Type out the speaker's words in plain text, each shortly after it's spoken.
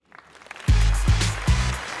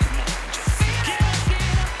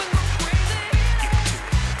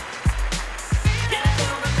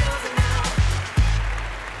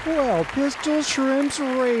now, Pistol Shrimps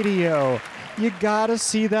Radio. You gotta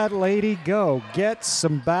see that lady go. Get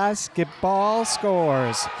some basketball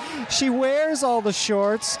scores. She wears all the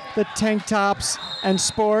shorts, the tank tops, and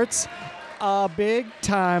sports. A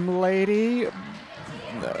big-time lady.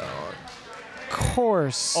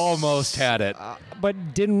 Course. Almost had it.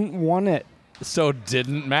 But didn't want it. So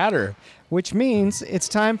didn't matter. Which means it's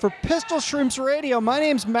time for Pistol Shrimps Radio. My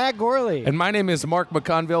name's Matt Gorley. And my name is Mark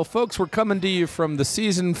McConville. Folks, we're coming to you from the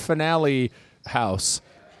season finale house,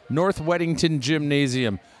 North Weddington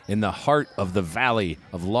Gymnasium, in the heart of the Valley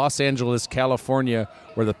of Los Angeles, California,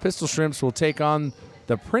 where the Pistol Shrimps will take on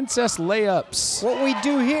the Princess Layups. What we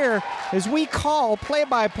do here is we call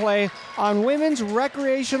play-by-play on women's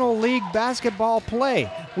recreational league basketball play.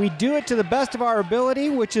 We do it to the best of our ability,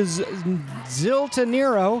 which is Zilta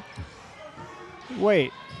Nero.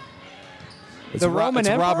 Wait. It's Roman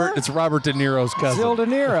Emperor? It's Robert De Niro's cousin. Zilda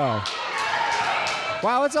Nero.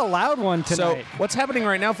 Wow, it's a loud one tonight. So what's happening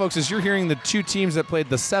right now, folks, is you're hearing the two teams that played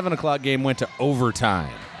the 7 o'clock game went to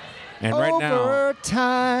overtime. And right now,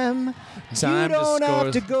 overtime. You don't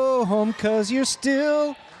have to go home because you're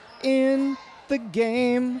still in the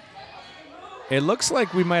game. It looks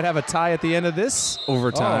like we might have a tie at the end of this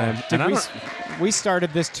overtime. We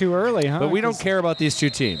started this too early, huh? But we don't care about these two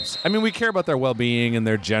teams. I mean, we care about their well-being and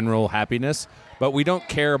their general happiness, but we don't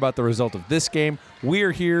care about the result of this game. We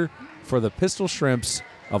are here for the Pistol Shrimps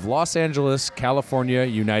of Los Angeles, California,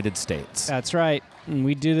 United States. That's right. And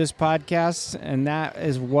we do this podcast, and that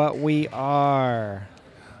is what we are.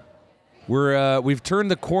 We've turned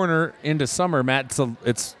the corner into summer, Matt.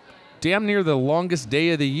 It's damn near the longest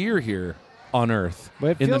day of the year here on Earth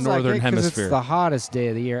in the northern hemisphere. It's the hottest day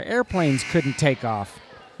of the year. Airplanes couldn't take off.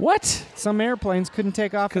 What? Some airplanes couldn't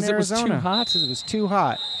take off in Arizona. Because it was too hot? Because it was too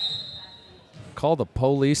hot. Call the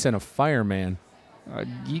police and a fireman.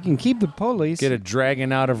 You can keep the police. Get a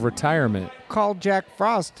dragon out of retirement. Call Jack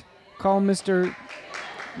Frost. Call Mr.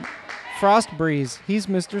 Frostbreeze. He's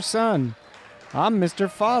Mr. Sun. I'm Mr.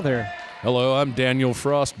 Father. Hello, I'm Daniel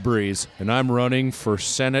Frostbreeze, and I'm running for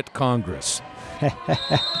Senate Congress.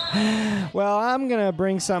 Well, I'm going to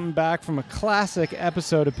bring something back from a classic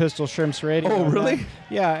episode of Pistol Shrimps Radio. Oh, really?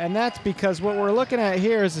 Yeah, and that's because what we're looking at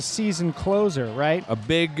here is a season closer, right? A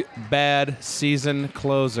big, bad season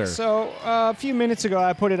closer. So a few minutes ago,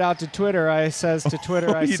 I put it out to Twitter. I says,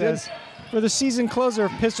 for the season closer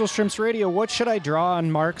of Pistol Shrimps Radio, what should I draw on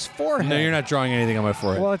Mark's forehead? No, you're not drawing anything on my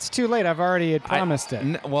forehead. Well, it's too late. I've already promised it.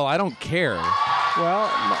 I don't care. Well,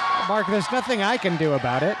 Mark, there's nothing I can do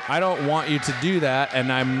about it. I don't want you to do that,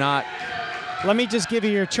 and I'm not... Let me just give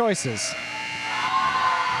you your choices.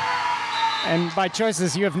 And by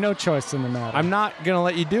choices, you have no choice in the matter. I'm not going to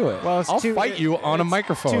let you do it. Well, I'll fight you on a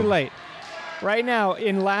microphone. Too late. Right now,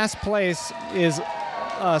 in last place is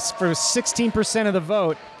us for 16% of the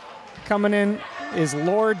vote. Coming in is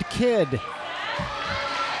Lord Kid.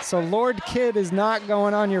 So Lord Kid is not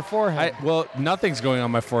going on your forehead. Nothing's going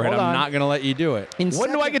on my forehead. I'm not going to let you do it.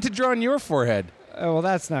 When do I get to draw on your forehead? Oh, well,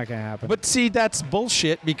 that's not going to happen. But see, that's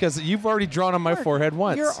bullshit because you've already drawn on my forehead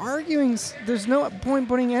once. You're arguing. There's no point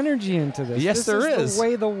putting energy into this. Yes, there is. This is the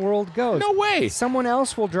way the world goes. No way. Someone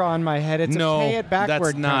else will draw on my head. It's a pay it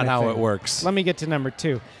backward that's not how it works. Let me get to number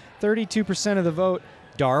 2. 32% of the vote,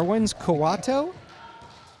 Darwin's Kawato.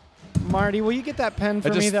 Marty, will you get that pen for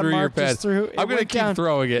me that Mark just threw? I'm going to keep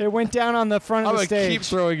throwing it. It went down on the front of the stage. I'm going to keep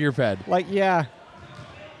throwing your pen. Yeah.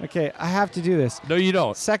 Okay, I have to do this. No, you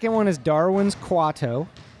don't. Second one is Darwin's Kawato.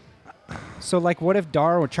 So, what if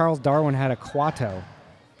Charles Darwin had a Kawato?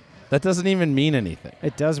 That doesn't even mean anything.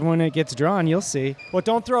 It does when it gets drawn. You'll see. Well,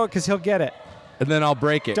 don't throw it because he'll get it. And then I'll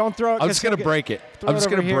break it. Don't throw it. I'm just going to break it. I'm just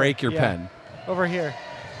going to break your pen. Over here.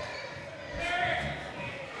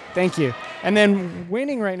 Thank you. And then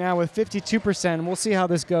winning right now with 52%, and we'll see how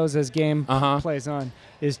this goes as game plays on,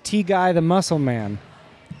 is T-Guy the Muscle Man.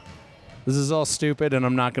 This is all stupid, and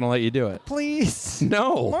I'm not going to let you do it. Please.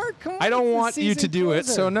 No. Mark, come on. I don't want you to do it,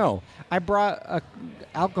 so no. I brought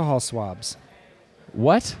alcohol swabs.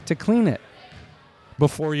 What? To clean it.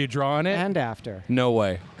 Before you draw on it? And after. No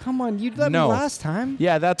way. Come on, you let me last time.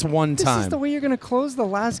 Yeah, that's one time. This is the way you're going to close the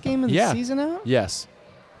last game of the season out? Yes.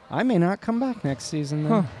 I may not come back next season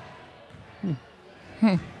then.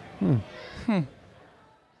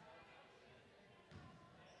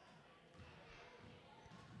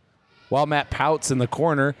 While Matt pouts in the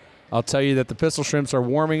corner, I'll tell you that the Pistol Shrimps are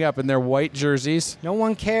warming up in their white jerseys. No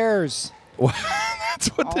one cares. That's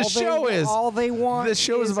what the show is. All they want this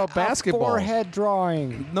show is about basketball. Forehead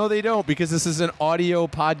drawing. No, they don't, because this is an audio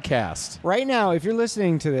podcast. Right now, if you're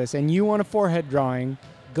listening to this and you want a forehead drawing,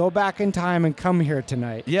 go back in time and come here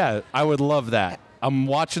tonight. Yeah, I would love that. I'm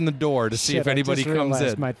watching the door to see if anybody comes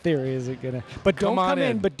in. My theory isn't gonna. But Come don't on come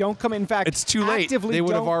in. in. But don't come in. In fact, It's too late. actively They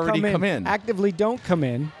would have don't already come in. Actively don't come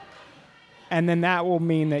in, and then that will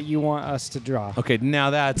mean that you want us to draw. Okay, now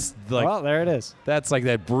that's like Well, there it is. that's like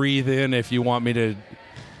that breathe in if you want me to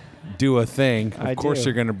do a thing. Of course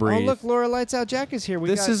you're going to breathe. Oh, look, Laura Lights Out Jack is here. We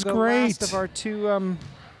This got is the great. last of our 2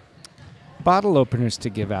 bottle openers to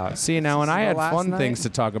give out. See, now, and I had fun things to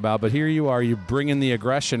talk about, but here you are. You bring in the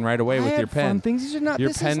aggression right away with your pen. Fun things. These are not. Your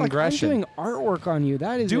this pen is like aggression. I'm doing artwork on you.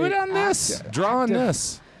 That is. Do a it on this. Draw on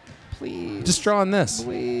this. Please. Just draw on this.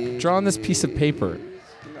 Please. Draw on this piece of paper.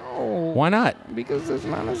 No. Why not? Because it's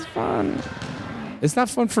not as fun. It's not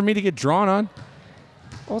fun for me to get drawn on.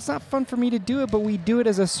 Well, it's not fun for me to do it, but we do it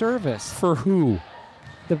as a service. For who?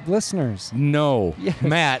 The listeners. No. Yes.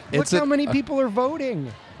 Matt, Look it's how many people are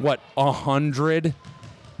voting. what, 100?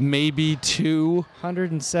 Maybe 2?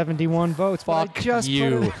 171 votes. but Fuck I just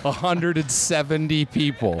you. 170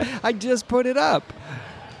 people. I just put it up.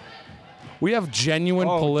 We have genuine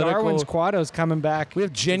Darwin's political Quado's coming back. We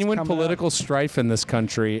have genuine It's coming political strife in this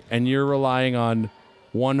country, and you're relying on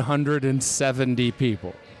 170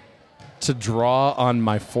 people to draw on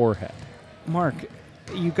my forehead. up. Mark,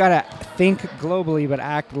 you gotta think globally but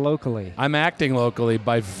act locally. I'm acting locally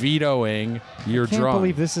by vetoing your I can't drawing.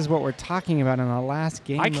 believe this is what we're talking about in the last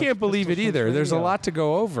game. I of can't believe it Pistol either. Shrimp There's a Radio. lot to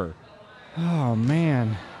go over. Oh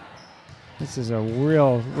man, this is a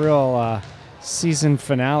real season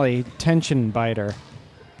finale tension biter.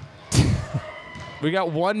 We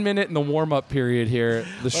got 1 minute in the warm-up period here.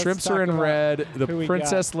 The shrimps talk are in about red. The who we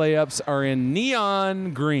princess layups are in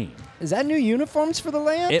neon green. Is that new uniforms for the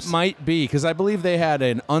layups? It might be, because I believe they had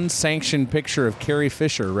an unsanctioned picture of Carrie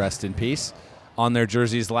Fisher, rest in peace, on their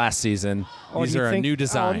jerseys last season. Or These do you are a think- new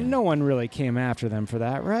design. Oh, no one really came after them for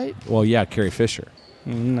that, right? Well, yeah, Carrie Fisher.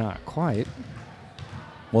 Not quite.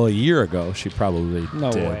 Well, a year ago, she probably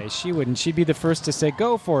No did. way. She wouldn't. She'd be the first to say,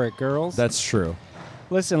 "Go for it, girls." That's true.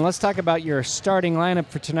 Listen, let's talk about your starting lineup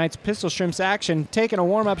for tonight's Pistol Shrimps action. Taking a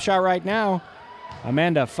warm-up shot right now,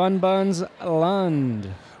 Amanda Funbuns Lund.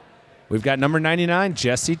 We've got number 99,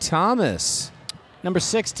 Jesse Thomas. Number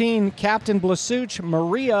 16, Captain Blasuch,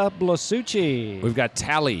 Maria Blasucci. We've got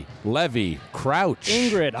Tally, Levy, Crouch.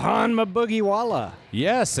 Ingrid Hanma Boogiewala.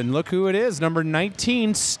 Yes, and look who it is. Number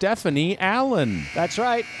 19, Stephanie Allen. That's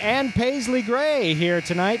right, and Paisley Gray here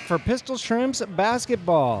tonight for Pistol Shrimps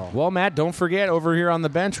basketball. Well, Matt, don't forget, over here on the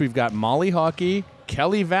bench, we've got Molly Hockey,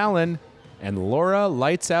 Kelly Vallon, and Laura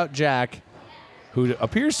Lights Out Jack, who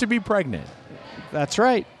appears to be pregnant. That's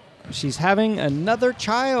right. She's having another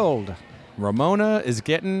child. Ramona is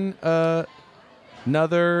getting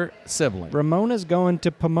another sibling. Ramona's going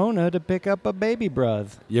to Pomona to pick up a baby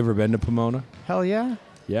broth. You ever been to Pomona? Hell yeah.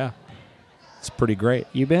 Yeah. It's pretty great.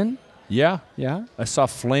 You been? Yeah. Yeah. I saw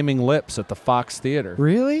Flaming Lips at the Fox Theater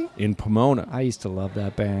Really? in Pomona. I used to love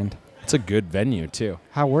that band. It's a good venue, too.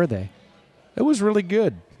 How were they? It was really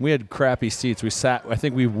good. We had crappy seats. I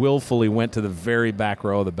think we willfully went to the very back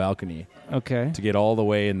row of the balcony Okay. to get all the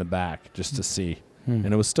way in the back just to see. And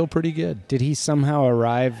it was still pretty good. Did he somehow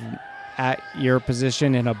arrive at your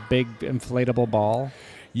position in a big inflatable ball?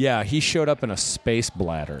 Yeah, he showed up in a space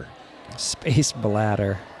bladder. Space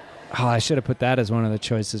bladder. Oh, I should have put that as one of the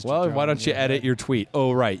choices. to Well, draw why on don't you your edit head. your tweet?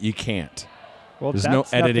 Oh, right, you can't. Well, There's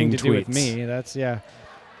that's no editing nothing to do with tweets. me. That's yeah.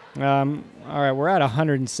 All right, we're at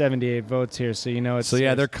 178 votes here, so you know it's. So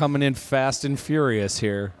yeah, they're coming in fast and furious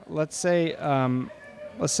here. Let's say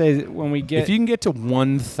when we get. If you can get to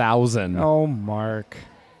 1,000 Oh, Mark.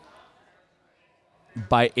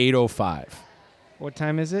 by 8:05, What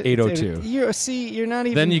time is it? 8:02. You're not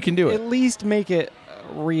even. Then you can do it. At least make it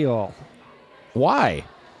real. why?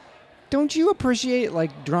 Don't you appreciate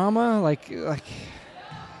like drama? Like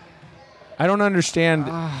I don't understand.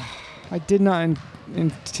 I did not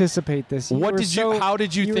anticipate this. How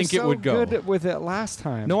did you think it would go? You were so good with it last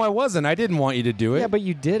time. No, I wasn't. I didn't want you to do it. Yeah, but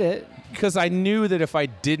you did it. Because I knew that if I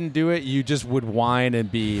didn't do it, you just would whine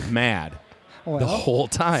and be mad Well, the whole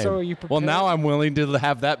time. so you well, prepared- now I'm willing to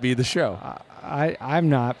have that be the show. I'm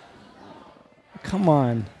not. Come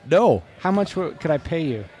on. No. How much could I pay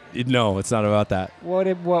you? No, it's not about that. What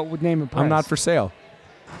would name and price? I'm not for sale.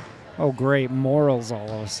 Oh, great. Morals all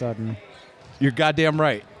of a sudden. You're goddamn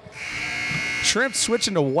right. Shrimp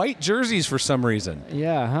switching to white jerseys for some reason.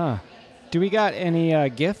 Yeah, huh? Do we got any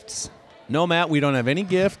gifts? No, Matt, we don't have any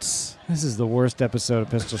gifts. This is the worst episode of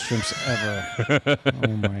Pistol Shrimps ever. Oh,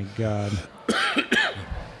 my God.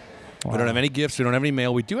 We don't have any gifts. We don't have any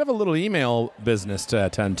mail. We do have a little email business to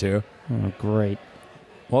attend to. Oh, great.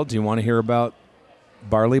 Well, do you want to hear about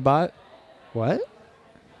BarleyBot? What?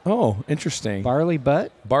 Oh, interesting. Barley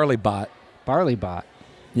butt? BarleyBot. Barley bot.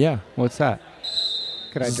 Yeah. What's that?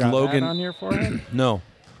 Could I This is draw Logan. that on your forehead? No.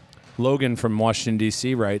 Logan from Washington,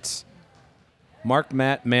 D.C. writes, Mark,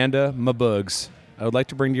 Matt, Manda, Mabugs. I would like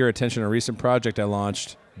to bring to your attention a recent project I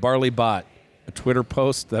launched, Barley Bot, a Twitter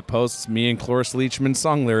post that posts me and Cloris Leachman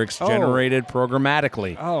song lyrics generated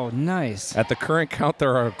programmatically. Oh, nice. At the current count,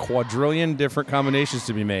 there are a quadrillion different combinations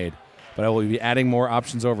to be made, but I will be adding more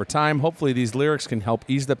options over time. Hopefully, these lyrics can help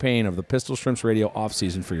ease the pain of the Pistol Shrimps Radio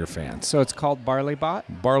off-season for your fans. So it's called Barley Bot?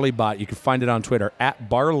 Barley Bot. You can find it on Twitter,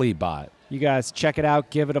 @BarleyBot. You guys check it out.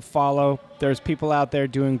 Give it a follow. There's people out there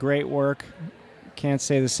doing great work. Can't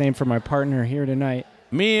say the same for my partner here tonight.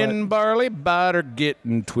 Me and Barley Bot are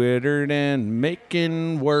getting twittered and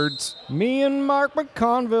making words. Me and Mark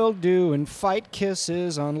McConville doing fight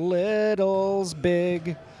kisses on Little's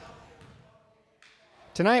Big.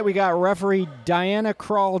 Tonight we got referee Diana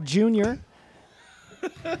Krall Jr.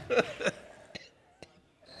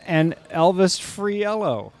 and Elvis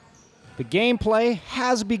Friello. The gameplay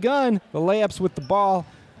has begun. The layups with the ball.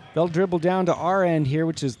 They'll dribble down to our end here,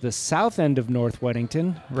 which is the south end of North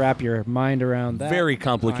Weddington. Wrap your mind around that. Very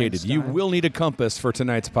complicated. You Einstein. will need a compass for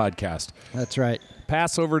tonight's podcast. That's right.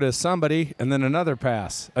 Pass over to somebody, and then another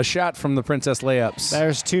pass. A shot from the Princess Layups.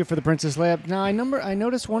 There's two for the Princess Layup. Now, I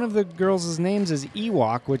noticed one of the girls' names is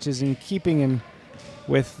Ewok, which is in keeping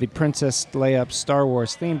with the Princess Layup Star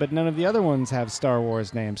Wars theme, but none of the other ones have Star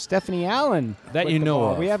Wars names. Stephanie Allen. That with you the know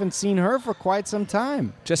ball. of. We haven't seen her for quite some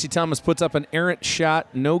time. Jesse Thomas puts up an errant shot.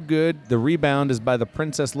 No good. The rebound is by the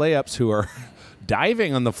Princess Layups, who are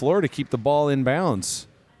diving on the floor to keep the ball in bounds.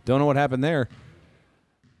 Don't know what happened there.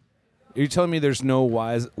 Are you telling me there's no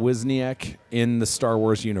Wozniak in the Star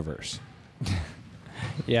Wars universe?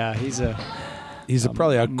 Yeah, he's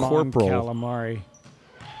probably a Mon corporal. Calamari.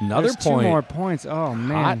 Another There's point. 2 more points. Oh,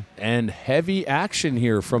 man. Hot and heavy action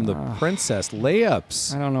here from the Princess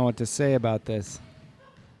Layups. I don't know what to say about this.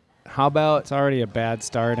 How about It's already a bad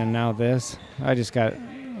start, and now this. I just got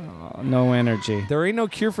no energy. there ain't no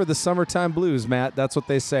cure for the summertime blues, Matt. That's what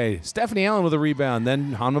they say. Stephanie Allen with a rebound.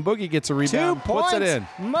 Then Hanma Boogie gets a 2 rebound. points. Puts it in.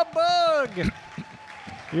 My bug.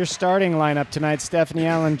 Your starting lineup tonight, Stephanie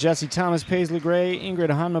Allen, Jesse Thomas, Paisley Gray, Ingrid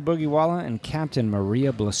Hanma Boogiewala, and Captain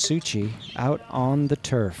Maria Blasucci out on the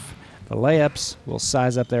turf. The layups will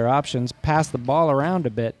size up their options, pass the ball around a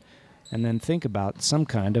bit, and then think about some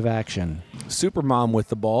kind of action. Supermom with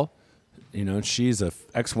the ball. You know, she's a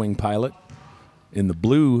X-Wing pilot in the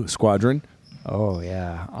blue squadron, Oh,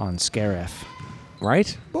 yeah, on Scarif.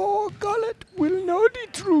 right? Oh, Gullet will know the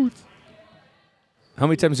truth. How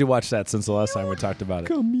many times have you watched that since the last time we talked about it?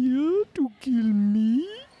 Come here to kill me?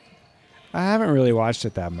 I haven't really watched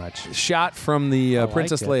it that much. Shot from the liked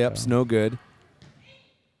Princess it, Layups, though. no good.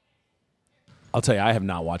 I'll tell you, I have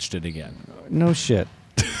not watched it again. No shit.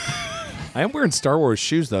 I am wearing Star Wars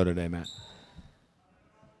shoes, though, today, Matt.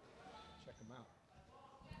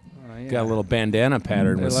 Oh, yeah. Got a little bandana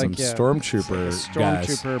pattern They're with like, some yeah, stormtrooper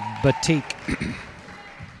guys. Stormtrooper batik.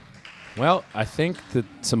 Well, I think that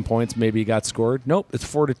some points maybe got scored. Nope, it's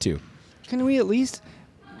 4-2. Can we at least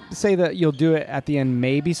say that you'll do it at the end,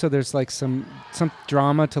 maybe, so there's like some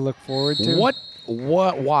drama to look forward to? What?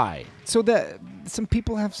 Why? So that some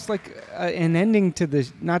people have like an ending to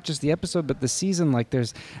the not just the episode but the season. Like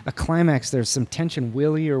there's a climax. There's some tension.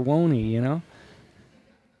 Will he or won't he? You know.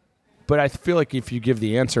 But I feel like if you give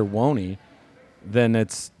the answer won't he, then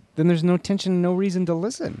it's Then there's no tension. No reason to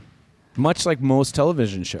listen. much like most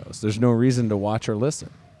television shows. There's no reason to watch or listen.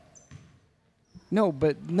 No,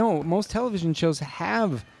 but no. Most television shows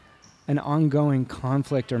have an ongoing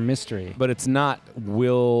conflict or mystery. But it's not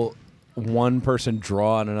will one person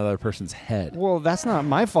draw on another person's head. Well, that's not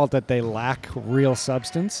my fault that they lack real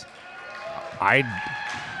substance. I'd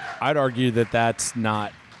argue that that's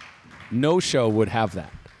not. No show would have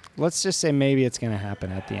that. Let's just say maybe it's going to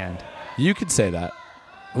happen at the end. You could say that.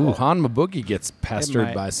 Ooh, Hanma Boogie gets pestered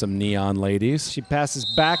might. by some neon ladies. She passes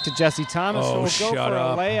back to Jesse Thomas, Oh, who will go shut for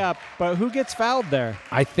up. a layup. But who gets fouled there?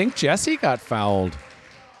 I think Jessie got fouled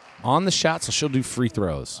on the shot, so she'll do free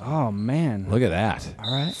throws. Oh, man. Look at that.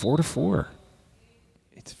 All right. 4-4.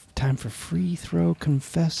 It's time for free throw.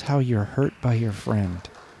 Confess how you're hurt by your friend.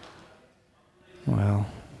 Well,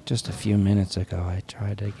 just a few minutes ago, I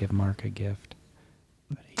tried to give Mark a gift.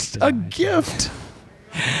 But he A denied. gift.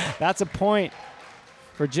 That's a point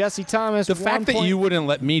for Jesse Thomas. The 1 fact that point. you wouldn't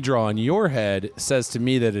let me draw on your head says to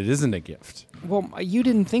me that it isn't a gift. Well, you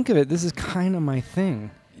didn't think of it. This is kind of my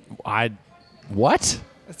thing. What?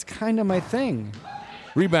 It's kind of my thing.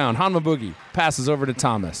 Rebound, Hanma Boogie. Passes over to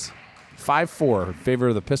Thomas. 5-4 in favor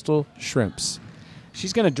of the Pistol Shrimps.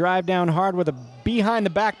 She's going to drive down hard with a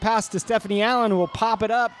behind-the-back pass to Stephanie Allen, who will pop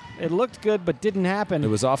it up. It looked good, but didn't happen. It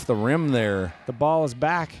was off the rim there. The ball is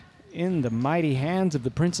back in the mighty hands of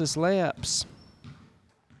the Princess Layups.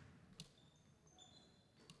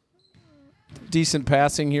 Decent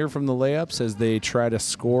passing here from the Layups as they try to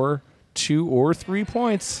score 2 or 3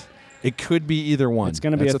 points. It could be either one. It's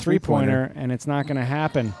going to be a three-pointer, and it's not going to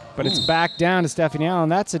happen. But it's back down to Stephanie Allen.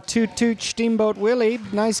 That's a toot-toot Steamboat Willie.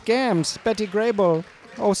 Nice gams. Betty Grable.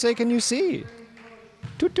 Oh, say can you see?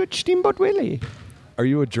 Toot-toot Steamboat Willie. Are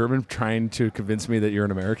you a German trying to convince me that you're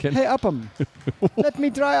an American? Hey, Upham. Let me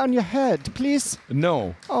dry on your head, please.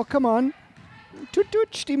 No. Oh, come on.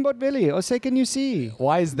 Toot-toot Steamboat Willie. Oh, say can you see?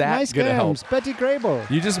 Why is that Nice going to help? gams. Betty Grable.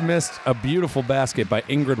 You just missed a beautiful basket by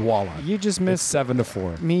Ingrid Walla. You just It's missed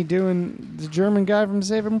 7-4. me doing the German guy from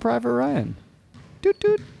Saving Private Ryan. Toot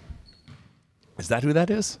toot. Is that who that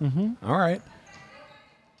is? Mm-hmm. All right.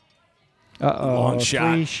 Uh-oh. Long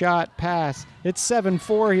shot. 3-shot pass. It's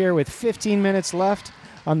 7-4 here with 15 minutes left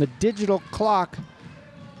on the digital clock.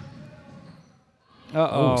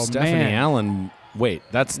 Uh-oh, Stephanie man. Allen. Wait,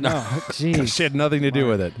 that's No, not. jeez. She had nothing to do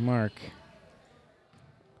with it. Mark.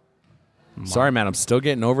 Sorry, man. I'm still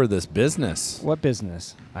getting over this business. What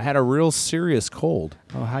business? I had a real serious cold.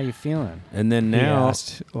 Oh, how you feeling? And then He now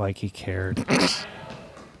asked like he cared.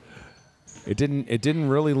 it didn't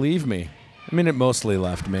really leave me. I mean, it mostly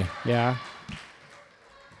left me. Yeah.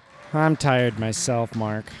 I'm tired myself,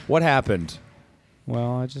 Mark. What happened?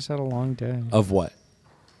 Well, I just had a long day Of what?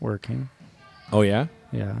 working. Oh, yeah?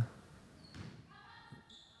 Yeah.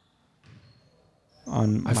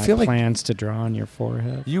 On I my feel like- plans to draw on your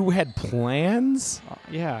forehead. You had plans?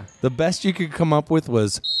 Yeah. The best you could come up with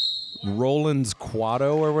was Roland's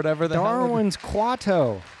Quado or whatever the hell. Darwin's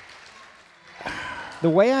Quato. The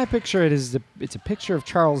way I picture it is it's a picture of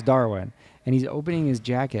Charles Darwin, and he's opening his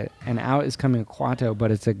jacket, and out is coming a Quato,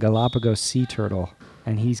 but it's a Galapagos sea turtle,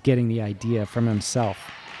 and he's getting the idea from himself.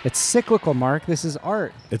 It's cyclical, Mark. This is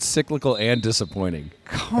art. It's cyclical and disappointing.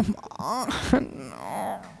 Come on.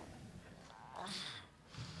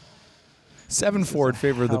 7-4 in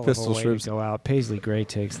favor of the Hell of a Pistol way to Shrimps. go out. Paisley Gray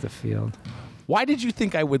takes the field. Why did you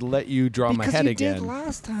think I would let you draw my head you again? did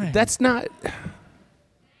last time. That's not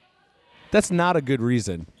a good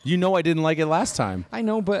reason. You know I didn't like it last time. I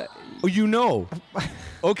know, but Oh, you know.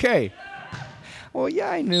 Okay. well, yeah,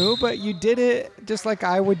 I knew, but you did it just like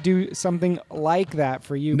I would do something like that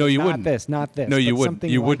for you. No, but you not wouldn't. Not this. No, you but wouldn't. something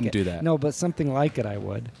You like wouldn't it. do that. No, but something like it, I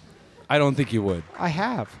would. I don't think you would. I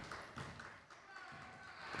have.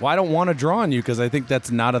 Well, I don't want to draw on you because I think that's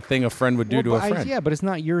not a thing a friend would do Well, to a but friend. yeah, but it's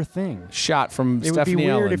not your thing. Shot from It Stephanie would be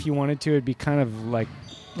weird Allen. if you wanted to. It'd be kind of like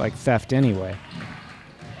theft anyway.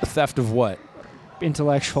 Theft of what?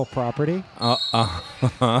 Intellectual property.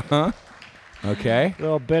 Okay. A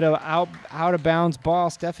little bit of out of bounds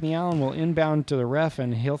ball. Stephanie Allen will inbound to the ref,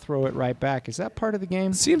 and he'll throw it right back. Is that part of the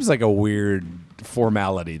game? Seems like a weird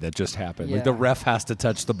formality that just happened. Like the Yeah. ref has to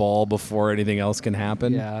touch the ball before anything else can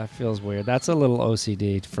happen. Yeah, it feels weird. That's a little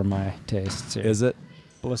OCD for my tastes. Too. Is it?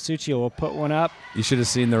 Blasucci will put one up. You should have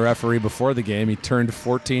seen the referee before the game. He turned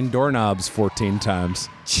 14 doorknobs 14 times.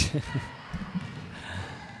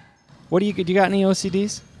 What do you got? Any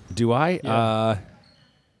OCDs? Do I? Yeah.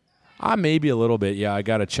 Maybe a little bit. Yeah, I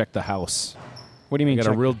got to check the house. What do you mean? I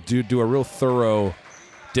got to check- do a real thorough.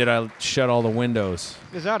 Did I shut all the windows?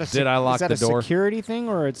 Is that a Did I lock is that the door? a security thing,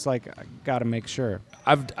 or it's like I gotta make sure?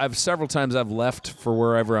 I've several times I've left for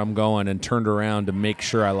wherever I'm going and turned around to make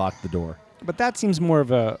sure I locked the door. But that seems more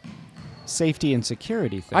of a safety and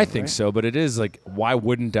security thing. I think right? so, but it is like, why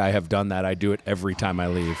wouldn't I have done that? I do it every time I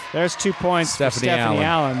leave. There's 2 points for Stephanie Stephanie Allen.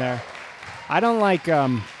 Allen there. I don't like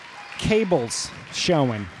cables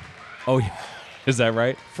showing Oh, yeah. Is that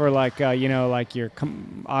right? for like like your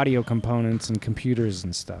audio components and computers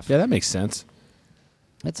and stuff. Yeah, that makes sense.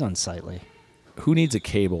 It's unsightly. Who needs a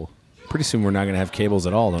cable? Pretty soon we're not going to have cables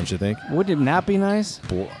at all, don't you think? Wouldn't that be nice?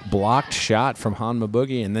 Blocked shot from Hanma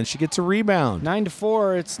Boogie, and then she gets a rebound.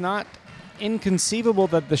 9-4. It's not inconceivable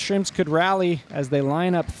that the Shrimps could rally as they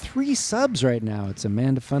line up 3 subs right now. It's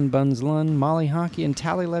Amanda Fun Buns Lund, Molly Hockey, and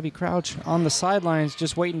Tally Levy Crouch on the sidelines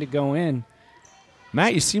just waiting to go in.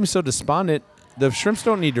 Matt, you seem so despondent. The Shrimps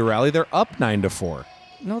don't need to rally. They're up 9-4.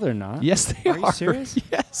 No, they're not. Yes, they are. Are you serious?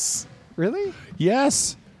 Yes. Really?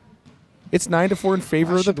 Yes. It's 9-4 in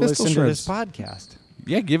favor I of the should Pistol listen to this Shrimps. podcast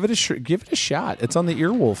Yeah, give it a shot. It's on the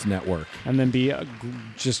Earwolf Network. and then be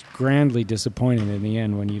just grandly disappointed in the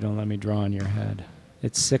end when you don't let me draw on your head.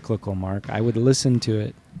 It's cyclical, Mark. I would listen to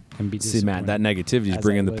it and be See, disappointed. Matt, that negativity is as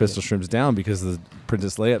bringing I the live Pistol it. Shrimps down because the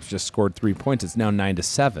Princess Layups just scored 3 points. It's now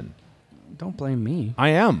 9-7. Don't blame me. I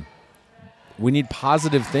am. We need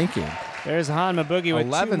positive thinking. There's Hanma Boogie with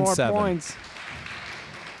 2 more 11-7. points.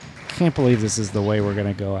 Can't believe this is the way we're going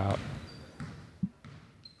to go out.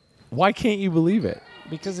 Why can't you believe it?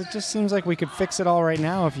 Because it just seems like we could fix it all right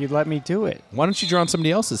now if you'd let me do it. Why don't you draw on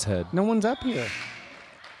somebody else's head? No one's up here.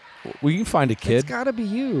 We can find a kid. It's got to be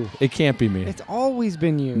you. It can't be me. It's always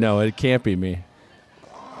been you. No, it can't be me.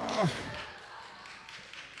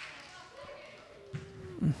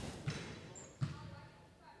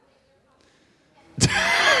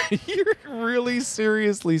 You're really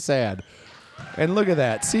seriously sad. And look at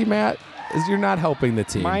that. See, Matt, you're not helping the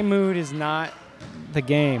team. My mood is not the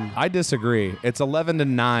game. I disagree. It's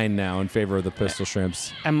 11-9 now in favor of the Pistol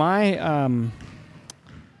Shrimps. Am I?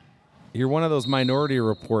 You're one of those Minority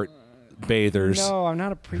Report bathers No, I'm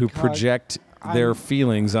not a precog. who project their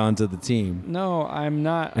feelings onto the team. No, I'm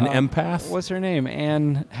not. An empath? What's her name?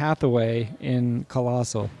 Anne Hathaway in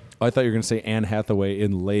Colossal. Oh, I thought you were going to say Anne Hathaway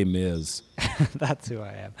in Les Mis. That's who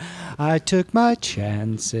I am. I took my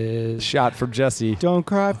chances. Shot from Jesse. Don't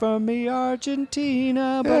cry for me,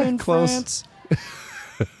 Argentina, but in close. France.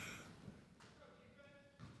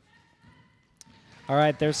 All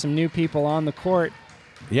right, there's some new people on the court.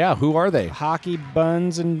 Yeah, who are they? Hockey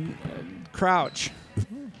Buns and Crouch.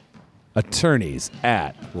 Attorneys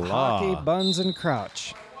at law. Hockey Buns and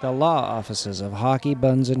Crouch. The law offices of Hockey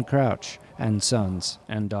Buns and Crouch and sons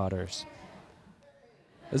and daughters.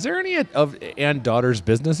 Is there any of Ann Daughters'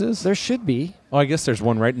 businesses? There should be. Oh, I guess there's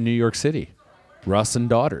one right in New York City. Russ and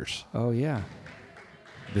Daughters. Oh, yeah.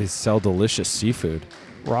 They sell delicious seafood.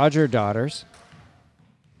 Roger Daughters.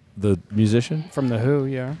 The musician? From The Who,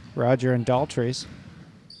 yeah. Roger and Daltrey's.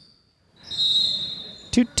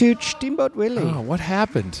 Toot Toot Steamboat Willie. Oh, what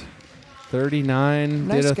happened? 39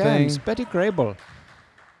 Nice did a games. thing. Betty Grable.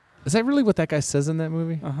 Is that really what that guy says in that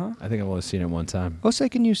movie? Uh-huh. I think I've only seen it one time. Oh, say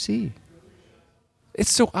can you see?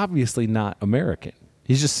 It's so obviously not American.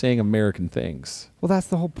 He's just saying American things. Well, that's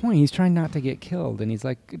the whole point. He's trying not to get killed, and he's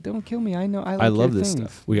like, don't kill me. I know. I love your this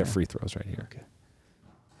things." stuff. We got free throws right here. Okay.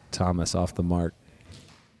 Thomas off the mark.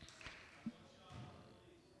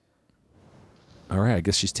 All right, I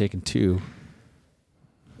guess she's taking two.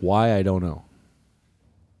 Why, I don't know.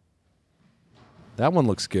 That one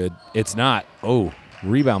looks good. It's not. Oh,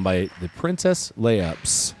 rebound by the Princess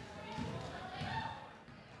Layups.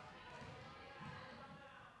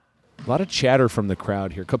 A lot of chatter from the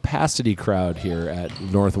crowd here. Capacity crowd here at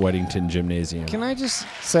North Weddington Gymnasium. Can I just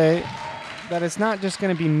say that it's not just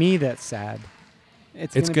going to be me that's sad.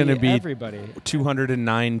 It's going to be everybody.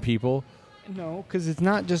 209 people. No, because it's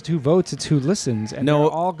not just who votes; it's who listens, and No. they're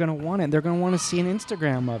all going to want it. They're going to want to see an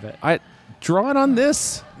Instagram of it. I draw it on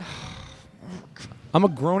this. I'm a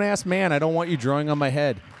grown-ass man. I don't want you drawing on my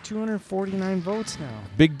head. 249 votes now.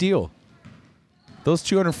 Big deal. Those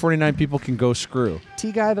 249 people can go screw.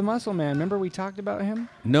 T-Guy the Muscle Man. Remember we talked about him?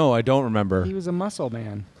 No, I don't remember. He was a muscle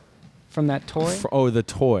man from that toy. The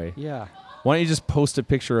toy. Yeah. Why don't you just post a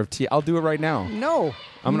picture of T? I'll do it right now. No.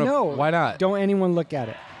 I'm gonna. No. Why not? Don't anyone look at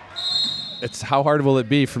it. It's how hard will it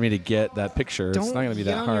be for me to get that picture? Don't it's not going to be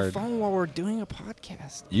get that on your hard. phone while we're doing a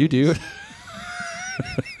podcast. You do.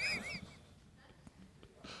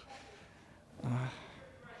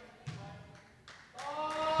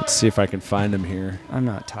 Let's see if I can find him here. I'm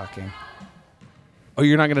not talking. Oh,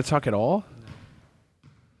 you're not going to talk at all?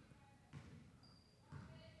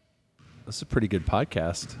 This is a pretty good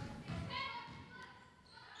podcast.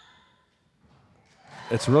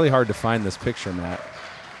 It's really hard to find this picture, Matt.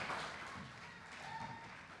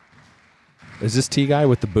 Is this T-Guy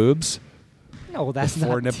with the boobs? No, that's The not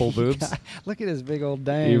four-nipple T-Guy. boobs? Look at his big old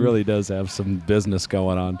dang. He really does have some business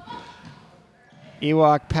going on.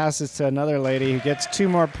 Ewok passes to another lady who gets 2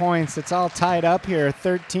 more points. It's all tied up here,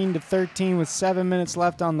 13-13 with 7 minutes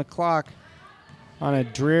left on the clock on a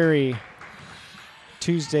dreary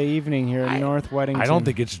Tuesday evening here in North Weddington. I don't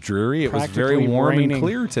think it's dreary. It was very Practically warm raining. and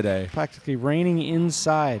clear today. Practically raining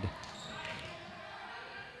inside.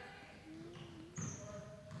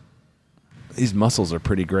 These muscles are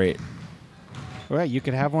pretty great. Well, you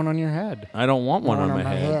could have one on your head. I don't want one on my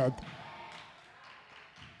head.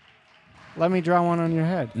 Let me draw one on your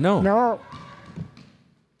head. No. No.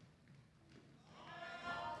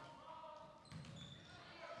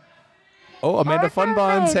 Oh, Amanda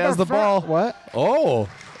Funbuns has the ball. What? Oh,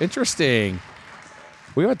 interesting.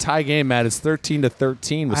 We have a tie game, Matt. It's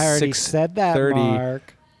 13-13 with I already 6:30. said that,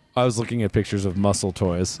 Mark. I was looking at pictures of muscle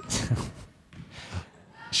toys.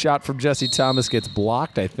 Shot from Jesse Thomas gets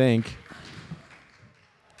blocked, I think.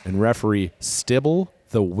 And referee Stibble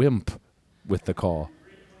the Wimp with the call.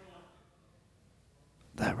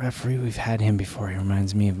 That referee, we've had him before. He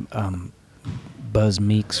reminds me of Buzz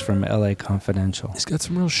Meeks from L.A. Confidential. He's got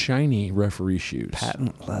some real shiny referee shoes.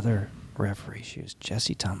 Patent leather referee shoes.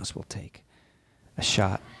 Jesse Thomas will take a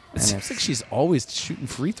shot. It seems like she's always shooting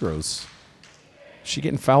free throws. Is she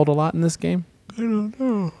getting fouled a lot in this game?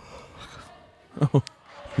 Did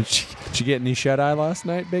you get any shut-eye last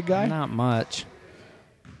night, big guy? Not much.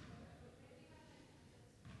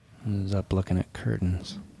 I was up looking at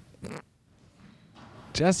curtains.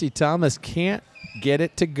 Jesse Thomas can't get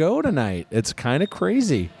it to go tonight. It's kind of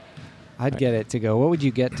crazy. I'd get it to go. What would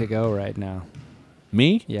you get to go right now?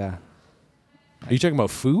 Me? Yeah. Are you talking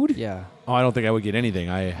about food? Yeah. Oh, I don't think I would get anything.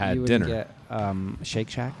 I had You dinner. would get Shake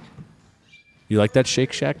Shack? You like that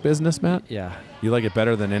Shake Shack business, Matt? Yeah. You like it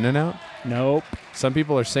better than In-N-Out? Nope. Some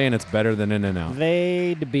people are saying it's better than In-N-Out.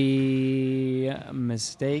 They'd be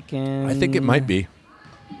mistaken. I think it might be.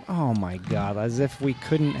 Oh my God! As if we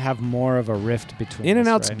couldn't have more of a rift between.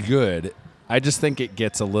 In-N-Out's us right now. good. I just think it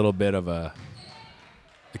gets a little bit of a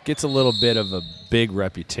big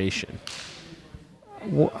reputation.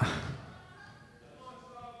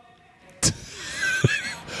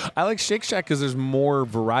 I like Shake Shack because there's more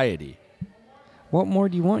variety. What more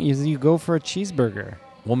do you want? You go for a cheeseburger.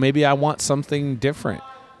 Well, maybe I want something different.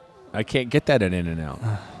 I can't get that at In-N-Out.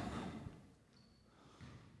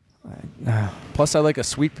 Plus, I like a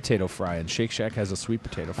sweet potato fry, and Shake Shack has a sweet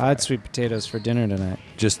potato fry. I had sweet potatoes for dinner tonight.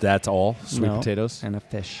 Just that's all? Sweet No, potatoes? and a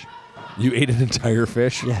fish. You ate an entire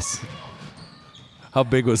fish? Yes, How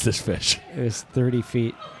big was this fish? it was 30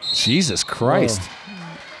 feet. Jesus Christ.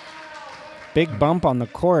 Big bump on the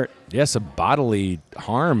court. Yes, a bodily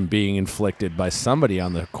harm being inflicted by somebody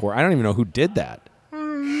on the court. I don't even know who did that.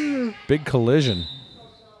 Big collision.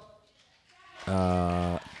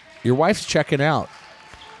 Your wife's checking out.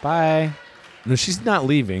 Bye. No, she's not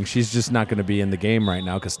leaving. She's just not going to be in the game right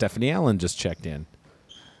now because Stephanie Allen just checked in.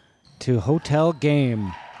 To Hotel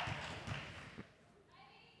Game.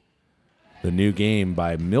 The new game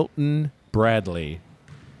by Milton Bradley's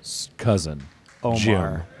cousin,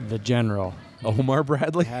 Omar, the general. Jim. Omar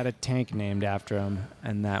Bradley? Had a tank named after him,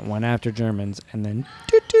 and that went after Germans, and then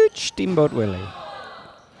toot toot Steamboat Willie.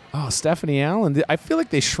 Oh, Stephanie Allen. I feel like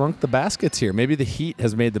they shrunk the baskets here. Maybe the heat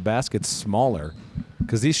has made the baskets smaller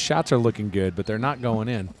because these shots are looking good, but they're not going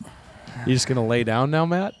in. You just going to lay down now,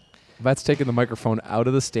 Matt? Matt's taking the microphone out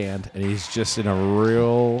of the stand, and he's just in a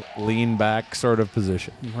real lean back sort of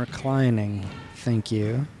position. Reclining. Thank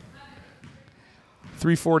you.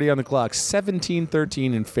 3:40 on the clock.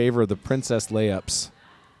 17-13 in favor of the Princess layups.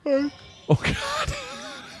 Oh, God.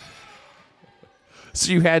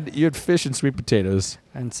 So you had fish and sweet potatoes,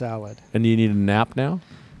 And salad. and you need a nap now?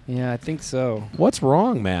 Yeah, I think so. What's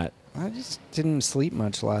wrong, Matt? I just didn't sleep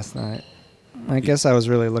much last night. I guess I was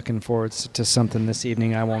really looking forward to something this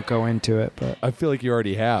evening. I won't go into it, but, I feel like you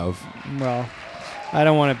already have. well, I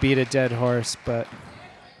don't want to beat a dead horse, but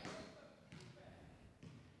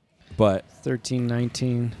But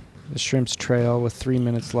 13-19, the Shrimps trail with 3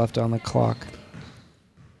 minutes left on the clock.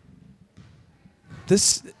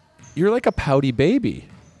 you're like a pouty baby.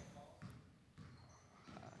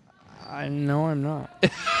 I know I'm not.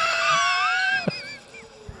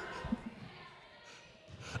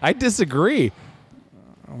 I disagree.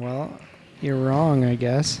 Well, you're wrong, I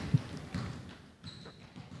guess.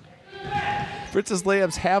 Princess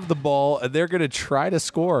layups have the ball, and they're going to try to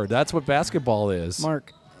score. That's what basketball is.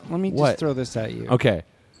 Mark, let me What? just throw this at you. Okay.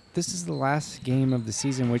 This is the last game of the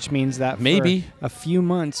season, which means that Maybe. for a few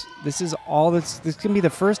months, this is all that's. This can be the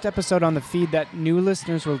first episode on the feed that new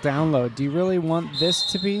listeners will download. Do you really want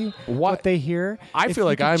this to be what they hear? I If feel you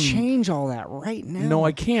like could I'm- change all that right now. No,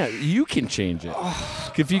 I can't. You can change it.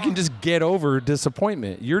 If you can just get over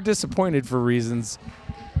disappointment. You're disappointed for reasons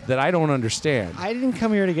that I don't understand. I didn't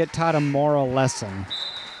come here to get taught a moral lesson.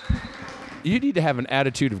 You need to have an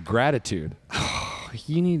attitude of gratitude.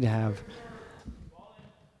 You need to have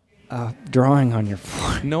a drawing on your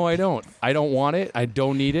forehead. No, I don't. I don't want it. I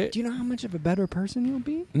don't need it. Do you know how much of a better person you'll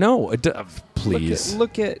be? No, please.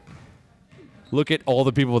 Look at Look at all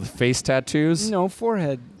the people with face tattoos.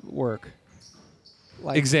 forehead work.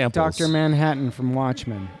 Like Examples. Dr. Manhattan from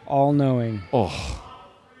Watchmen, all-knowing. Oh.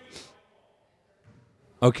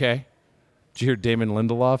 Okay. Did you hear Damon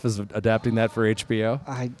Lindelof is adapting that for HBO?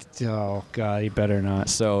 Oh, God, he better not.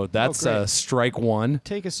 So that's great. strike one.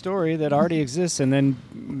 Take a story that already exists and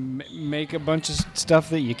then make a bunch of stuff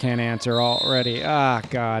that you can't answer already. Ah,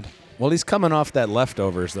 God. Well, he's coming off that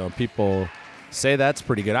Leftovers, though. People say that's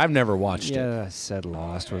pretty good. I've never watched it. Yeah, I said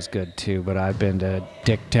Lost was good, too, but I've been to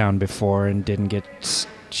Dicktown before and didn't get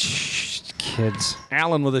kids.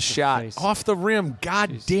 Allen with a shot face. off the rim.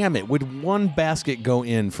 God damn it. Would one basket go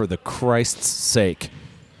in for the Christ's sake?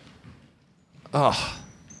 Ugh.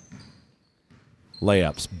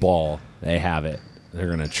 Layups, ball. They have it. They're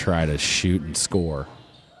going to try to shoot and score.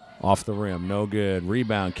 Off the rim. No good.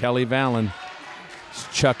 Rebound. Kelly Vallon. He's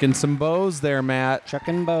chucking some bows there, Matt.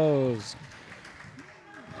 Chucking bows.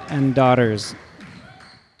 and daughters.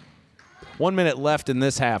 1 minute left in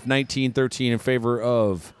this half. 19-13 in favor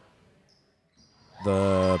of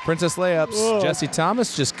the Princess Layups. Whoa. Jesse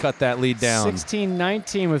Thomas just cut that lead down.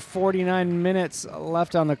 16-19 with 49 minutes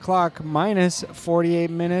left on the clock, minus 48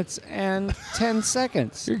 minutes and 10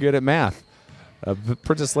 seconds. You're good at math.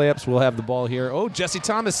 Princess Layups will have the ball here. Oh, Jesse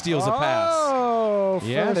Thomas steals a pass. Oh,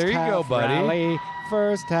 Yeah, there you go, buddy. Rally,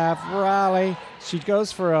 first half rally. She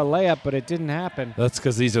goes for a layup, but it didn't happen. That's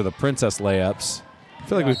because these are the Princess Layups. I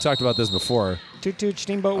feel like we've talked about this before. Toot toot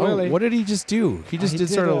Steamboat Oh, Willie. what did he just do? He just he did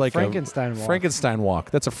did sort of a like Frankenstein a walk. Frankenstein walk.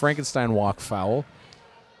 That's a Frankenstein walk foul.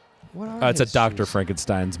 What are It's a his Dr. shoes?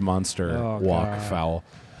 Frankenstein's monster Oh, walk God. foul.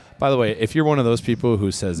 By the way, if you're one of those people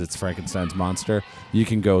who says it's Frankenstein's monster, you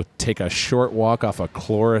can go take a short walk off of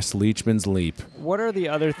Cloris Leachman's Leap. What are the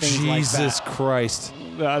other things Jesus like that? Christ.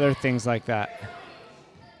 The other things like that.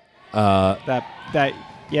 That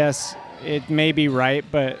yes, it may be right,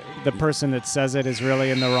 but the person that says it is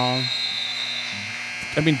really in the wrong.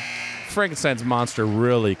 I mean, Frankenstein's monster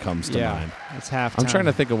really comes to mind. It's halftime. I'm trying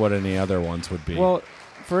to think of what any other ones would be. Well,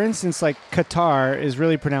 for instance, like Qatar is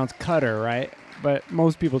really pronounced Qatar, right? But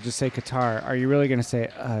most people just say Qatar. Are you really going to say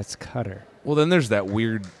it's Qatar? Well, then there's that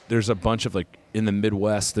weird, there's a bunch of like, in the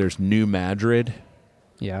Midwest, there's New Madrid.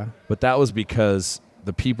 Yeah. But that was because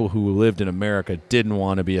the people who lived in America didn't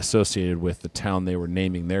want to be associated with the town they were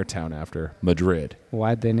naming their town after, Madrid.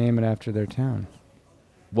 Why'd they name it after their town?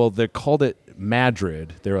 Well, they called it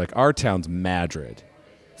Madrid. They were like, our town's Madrid.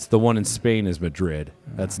 It's the one in Spain is Madrid.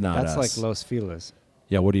 That's not That's us. like Los Feliz.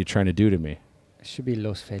 Yeah, what are you trying to do to me? It should be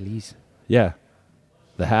Los Feliz. Yeah,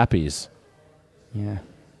 the Happies. Yeah.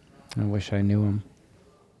 I wish I knew him.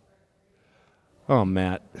 Oh,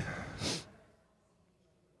 Matt.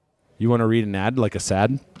 You want to read an ad like a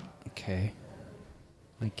sad? Okay.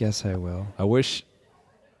 I guess I will. I wish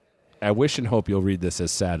and hope you'll read this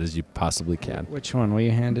as sad as you possibly can. Which one? Will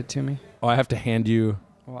you hand it to me? Oh, I have to hand you.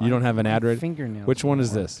 Well, You don't have an ad ready? Fingernails. Which one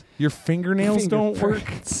is don't work. this? Your fingernails don't work?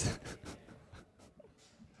 Fingerprints.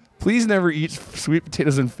 Please never eat sweet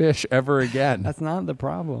potatoes and fish ever again. That's not the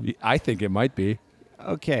problem. I think it might be.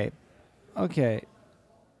 Okay.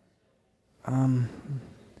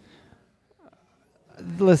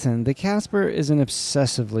 Listen, the Casper is an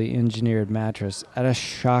obsessively engineered mattress at a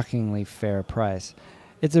shockingly fair price.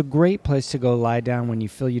 It's a great place to go lie down when you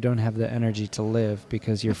feel you don't have the energy to live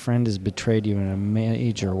because your friend has betrayed you in a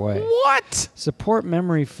major way. What? Supportive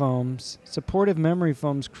memory foams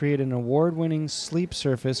create an award-winning sleep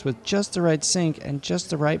surface with just the right sink and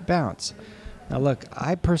just the right bounce. Now look,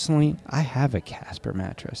 I have a Casper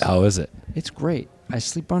mattress. How is it? It's great. I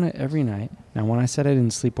sleep on it every night. Now, when I said I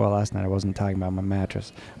didn't sleep well last night, I wasn't talking about my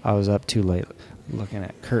mattress. I was up too late looking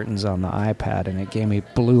at curtains on the iPad, and it gave me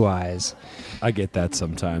blue eyes. I get that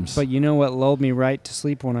sometimes. But you know what lulled me right to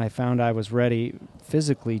sleep when I found I was ready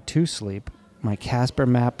physically to sleep? My Casper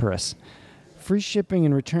mattress. Free shipping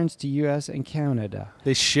and returns to U.S. and Canada.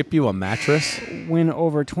 They ship you a mattress? With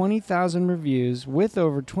over 20,000 reviews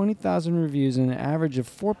and an average of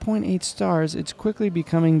 4.8 stars, it's quickly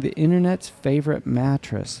becoming the internet's favorite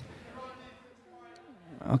mattress.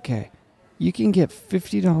 Okay. You can get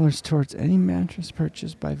 $50 towards any mattress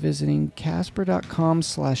purchase by visiting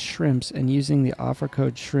casper.com/shrimps and using the offer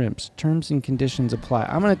code shrimps. Terms and conditions apply.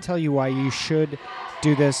 I'm going to tell you why you should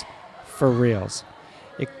do this for reals.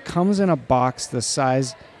 It comes in a box the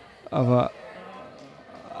size of a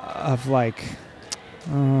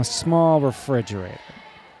small refrigerator.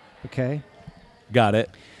 Okay? Got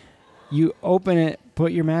it. You open it,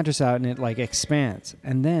 put your mattress out, and it like expands.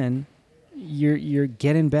 And then you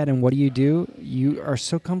get in bed, and what do? You are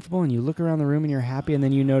so comfortable, and you look around the room, and you're happy, and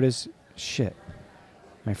then you notice, shit,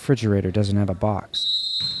 my refrigerator doesn't have a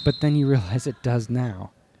box. But then you realize it does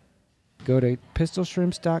now. Go to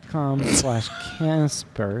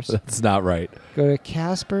pistolshrimps.com/Caspers. That's not right. Go to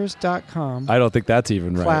Caspers.com. I don't think that's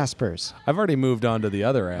even right. Claspers. I've already moved on to the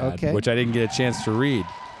other ad, Okay. which I didn't get a chance to read.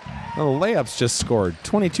 Oh, the Layups just scored.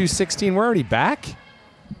 22-16. We're already back?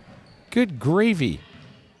 Good gravy.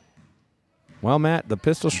 Well, Matt, the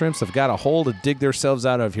Pistol Shrimps have got a hole to dig themselves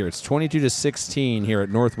out of here. It's 22-16 here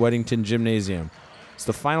at North Weddington Gymnasium. It's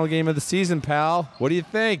the final game of the season, pal. What do you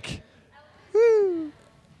think?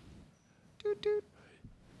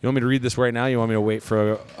 You want me to read this right now? You want me to wait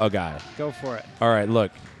for a guy? Go for it. All right,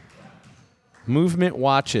 look. Movement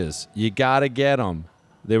watches. You got to get them.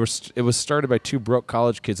 It was started by two broke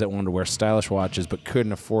college kids that wanted to wear stylish watches but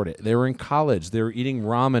couldn't afford it. They were in college. They were eating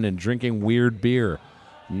ramen and drinking weird beer.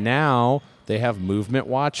 Now they have movement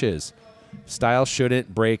watches. Style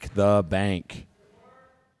shouldn't break the bank.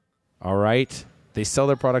 All right? They sell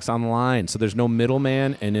their products online, so there's no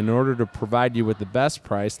middleman. And in order to provide you with the best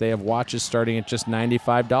price, they have watches starting at just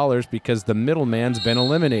 $95 because the middleman's been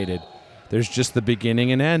eliminated. There's just the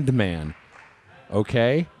beginning and end man.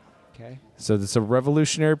 Okay? Okay. So it's a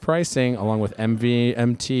revolutionary pricing along with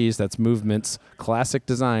MVMTs, that's movements, classic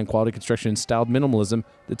design, quality construction, and styled minimalism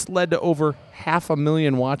that's led to over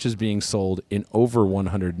 500,000 watches being sold in over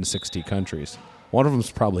 160 countries. One of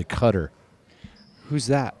them's probably Cutter. Who's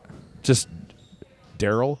that? Just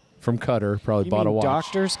Daryl from Cutter probably You bought a mean watch.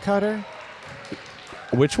 Doctor's Cutter?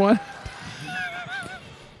 Which one?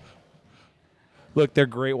 Look, they're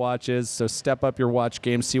great watches, so step up your watch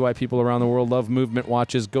game. See why people around the world love movement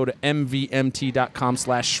watches. Go to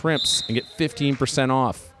mvmt.com/shrimps and get 15%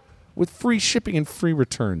 off with free shipping and free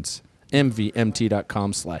returns.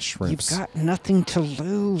 mvmt.com/shrimps. You've got nothing to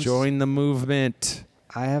lose. Join the movement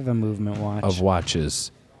I have a movement watch. of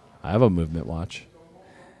watches. I have a movement watch.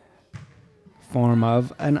 Form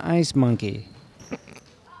of an ice monkey.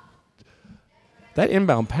 That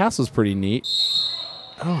inbound pass was pretty neat.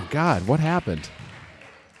 Oh, God, what happened?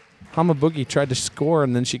 Hama Boogie tried to score,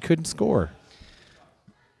 and then she couldn't score.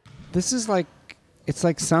 This is like, it's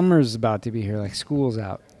like summer's about to be here, like school's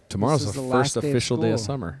out. Tomorrow's This the is first last day of official day of school.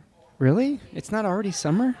 summer. Really? It's not already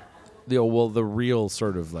summer? The real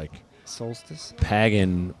sort of like Solstice?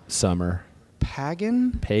 pagan summer.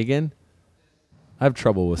 Pagan? Pagan? I have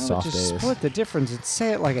trouble with Oh, soft just days. split the difference and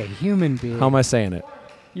say it like a human being. How am I saying it?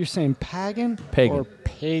 You're saying pagan? Pagan. Or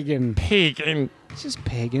pagan? Pagan. It's just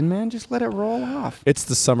pagan, man. Just let it roll off. It's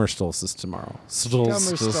the summer solstice tomorrow. Summer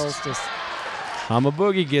solstice. Hama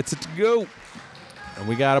Boogie gets it to go. And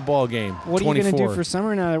we got a ball game. What are you 24. going to do for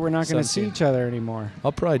summer now that we're not going to see 17. each other anymore?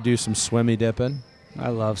 I'll probably do some swimmy dipping. I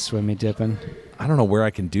love swimmy dipping. I don't know where I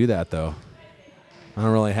can do that, though. I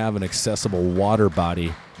don't really have an accessible water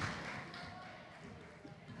body.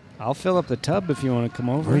 I'll fill up the tub if you want to come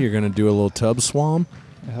over. Or you're going to do a little tub swam.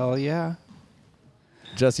 Hell yeah.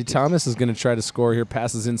 Jesse Thomas is going to try to score here.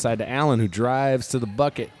 Passes inside to Allen, who drives to the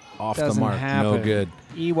bucket. Off Doesn't the mark. happen. No good.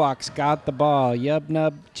 Ewoks got the ball. Yub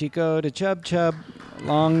nub, Chico to Chub Chub.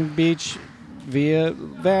 Long Beach via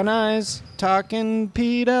Van Nuys. Talking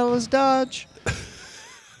Pete Ellis Dodge.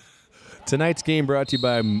 Tonight's game brought to you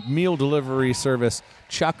by meal delivery service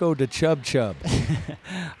Choco de Chub Chub.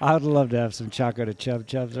 I would love to have some Choco to Chub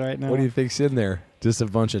Chubs right now. What do you think's in there? Just a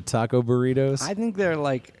bunch of taco burritos? I think they're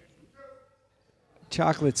like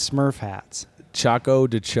chocolate Smurf hats. Choco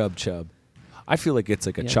de Chub Chub. I feel like it's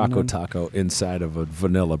like a Yeah, choco no- taco inside of a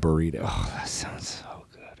vanilla burrito. Oh, that sounds so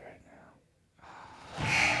good right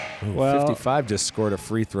now. Ooh, well- 55 just scored a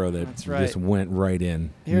free throw that That's right. just went right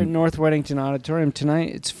in. Here at North Weddington Auditorium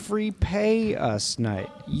tonight, it's free pay us night.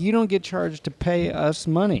 You don't get charged to pay us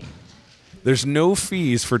money. There's no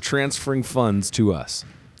fees for transferring funds to us.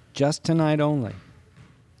 Just tonight only.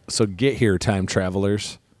 So get here, time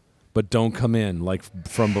travelers. But don't come in like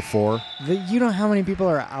from before. You know how many people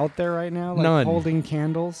are out there right now, like None. holding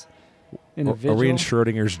candles in a Are vigil? we in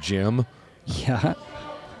Schrodinger's gym? Yeah.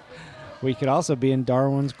 We could also be in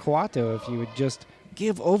Darwin's Kuato if you would just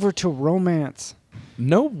give over to romance.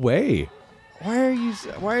 No way. Why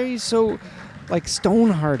are you so like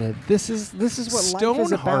stone-hearted? This is what life is about.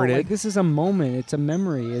 Stone-hearted? Like, this is a moment. It's a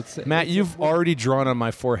memory. Matt, it's you've already drawn on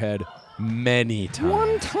my forehead many times.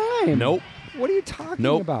 one time. Nope. What are you talking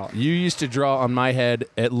Nope. about? You used to draw on my head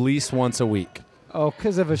at least once a week. Oh,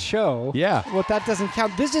 because of a show? Yeah. Well, that doesn't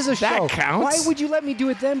count. This is a That show. counts. Why would you let me do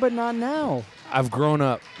it then but not now? I've grown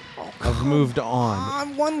up. I've moved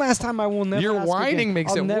on. One last time, I will never Your ask whining again.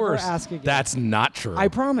 makes I'll it never worse. ask again. That's not true. I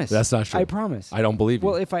promise. That's not true. I promise. I don't believe you.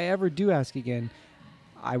 Well, if I ever do ask again,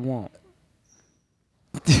 I won't.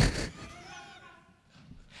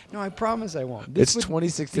 No, I promise I won't. It's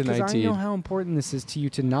 26 to because 19. I know how important this is to you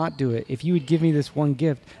to not do it. If you would give me this one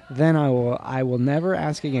gift, then I will never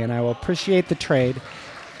ask again. I will appreciate the trade,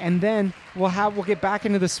 and then we'll get back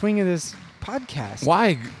into the swing of this podcast.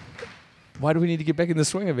 Why? Why do we need to get back in the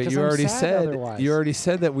swing of it? 'Cause You I'm already sad said. otherwise. You already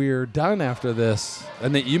said that we are done after this,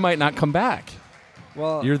 and that you might not come back.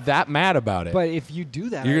 Well, You're that mad about it. but if you do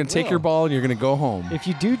that, You're I gonna take will. your ball and you're gonna go home. If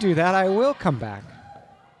you do that, I will come back.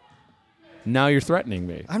 Now you're threatening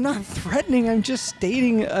me. I'm not threatening. I'm just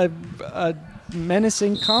stating a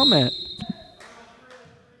menacing comment.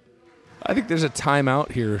 I think there's a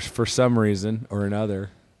timeout here for some reason or another.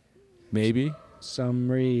 Maybe. Some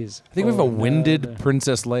reason. I think we have a winded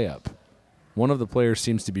Princess Layup. One of the players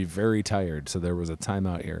seems to be very tired, so there was a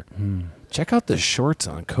timeout here. Check out the shorts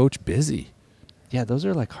on Coach Busy. Yeah, those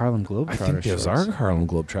are like Harlem I Globetrotter think those shorts. are Harlem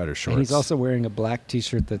Globetrotter shorts. And he's also wearing a black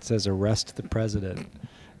T-shirt that says "Arrest the President."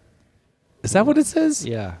 Is that what it says?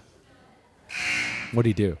 Yeah. What did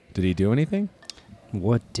he do? Did he do anything?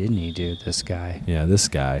 What didn't he do, this guy? Yeah, this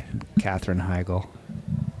guy. Katherine Heigl.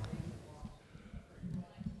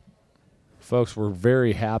 Folks, we're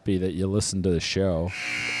very happy that you listened to the show.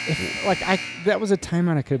 That was a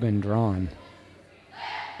timeout I could have been drawn.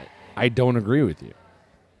 I don't agree with you.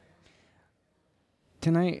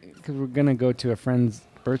 Tonight, because we're going to go to a friend's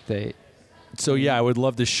birthday. So, yeah, I would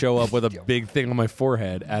love to show up with a big thing on my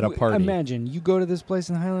forehead at a party. Imagine, you go to this place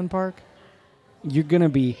in Highland Park, you're going to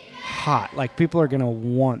be hot. Like, people are going to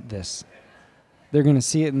want this. They're going to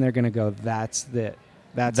see it, and they're going to go, that's it.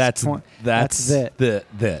 That's it.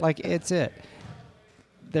 Like, it's it.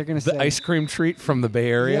 They're going to say... The ice cream treat from the Bay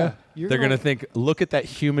Area? Yeah, they're going to think, look at that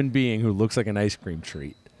human being who looks like an ice cream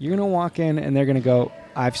treat. You're going to walk in, and they're going to go,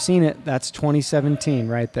 I've seen it. That's 2017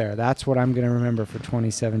 right there. That's what I'm going to remember for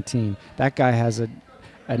 2017. That guy has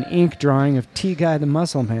an ink drawing of T-Guy the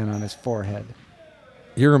Muscle Man on his forehead.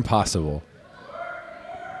 You're impossible.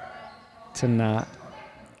 To not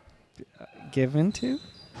give into?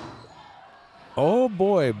 Oh,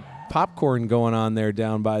 boy. Popcorn going on there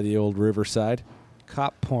down by the old riverside.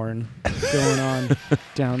 Cop porn going on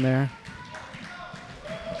down there.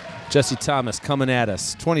 Jesse Thomas coming at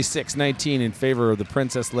us. 26-19 in favor of the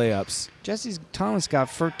Princess Layups. Jesse Thomas got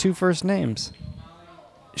two first names.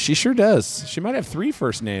 She sure does. She might have 3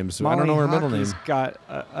 first names. Molly I don't know her middle name. Hockey's got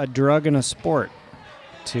a drug and a sport.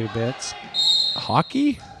 2 bits.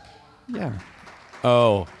 Hockey? Yeah.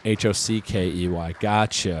 Oh, Hockey.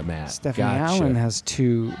 Gotcha, Matt. Stephanie gotcha. Allen has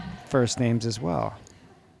 2 first names as well.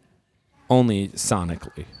 Only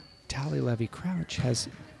sonically. Tally Levy Crouch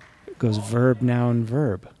goes verb, noun,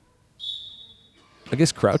 verb. I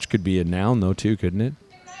guess crouch could be a noun, though, too, couldn't it?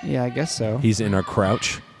 Yeah, I guess so. He's in a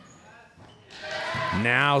crouch.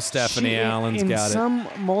 Now Stephanie Allen's got it. In some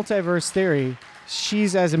multiverse theory,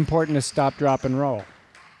 she's as important as stop, drop, and roll.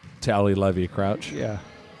 Tally Levy Crouch. Yeah.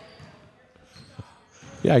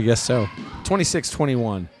 Yeah, I guess so.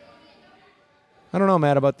 26-21. I don't know,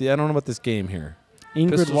 Matt, I don't know about this game here.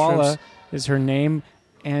 Ingrid Pistol Walla Shrimps. is her name,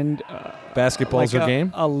 and Basketball's her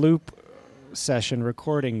game? A loop session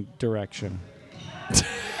recording direction.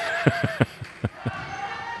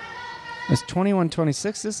 It's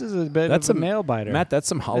 21-26. This is a bit of a nail biter. Matt, that's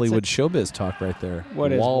some Hollywood showbiz talk right there.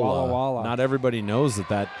 What is Walla Walla? Not everybody knows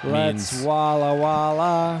that Let's means... Walla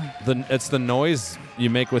Walla. It's the noise you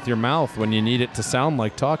make with your mouth when you need it to sound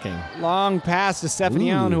like talking. Long pass to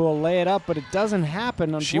Stephanie Ooh. Allen, who will lay it up, but it doesn't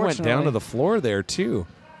happen, unfortunately. She went down to the floor there, too.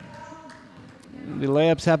 The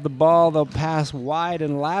layups have the ball. They'll pass wide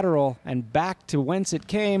and lateral and back to whence it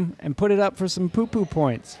came and put it up for some poo-poo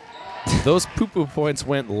points. Those poo-poo points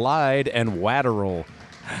went wide and lateral.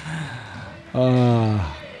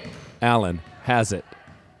 Allen has it.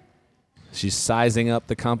 She's sizing up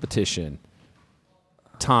the competition.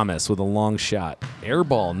 Thomas with a long shot. Air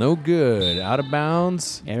ball, no good. Out of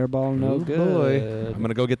bounds. Air ball, no Ooh, good. boy. I'm going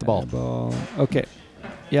to go get the ball. Air ball. Okay.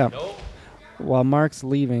 Yeah. Nope. While Mark's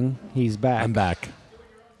leaving, he's back. I'm back.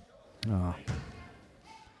 Oh.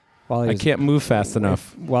 I can't move fast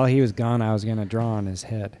enough. While he was gone, I was going to draw on his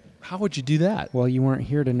head. How would you do that? Well, you weren't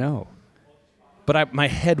here to know. But my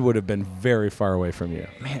head would have been very far away from you.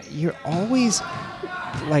 Man, you're always,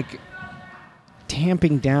 like,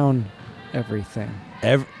 tamping down everything.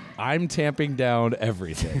 I'm tamping down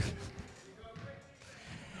everything.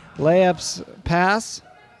 Layups, pass,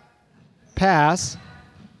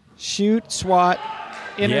 shoot, swat,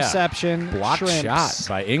 interception, block shrimps. shot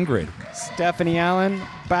by Ingrid. Stephanie Allen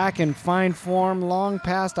back in fine form, long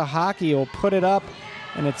pass to Hockey. Will put it up,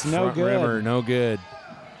 and it's no Front good. Rimmer, no good.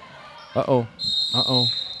 Uh-oh.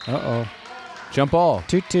 Jump ball.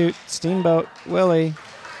 Toot toot, Steamboat, Willie.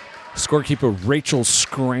 Scorekeeper Rachel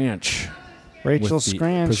Scranch. Rachel with the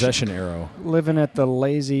Scranch. Possession arrow. Living at the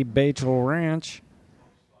lazy Bachel Ranch.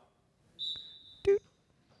 Doot.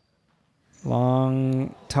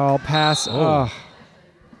 Long, tall pass. Oh.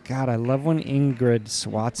 God, I love when Ingrid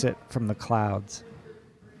swats it from the clouds.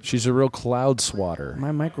 She's a real cloud swatter.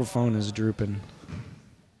 My microphone is drooping.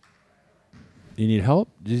 You need help?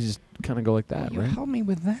 You just kind of go like that, You right? help me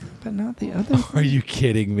with that, but not the other. Are you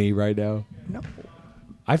kidding me right now? No.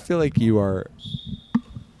 I feel like you are...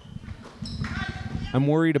 I'm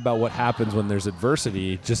worried about what happens when there's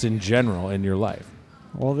adversity just in general in your life.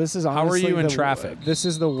 Well, this is honestly... How are you in traffic? This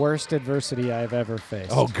is the worst adversity I've ever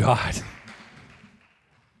faced. Oh, God.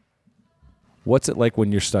 What's it like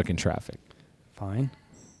when you're stuck in traffic? Fine.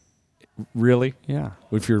 Really? Yeah.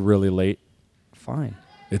 If you're really late? Fine.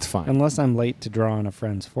 It's fine. Unless I'm late to draw on a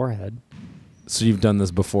friend's forehead. So you've done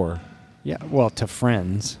this before? Yeah, well, to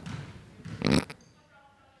friends.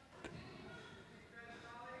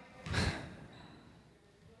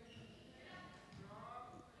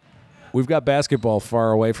 We've got basketball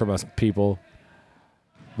far away from us, people.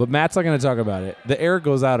 But Matt's not going to talk about it. The air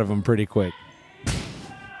goes out of him pretty quick.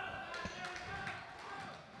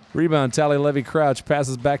 Rebound, Tally Levy Crouch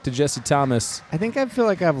passes back to Jesse Thomas. I think I feel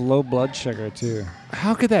like I have low blood sugar, too.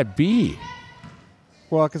 How could that be?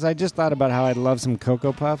 Well, because I just thought about how I'd love some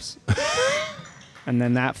Cocoa Puffs. And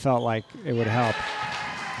then that felt like it would help.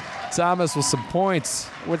 Thomas with some points.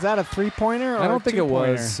 Was that a three-pointer or I don't a think it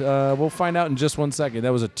two-pointer? was. We'll find out in just 1 second.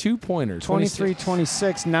 That was a two-pointer.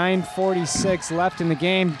 23-26, 9:46 left in the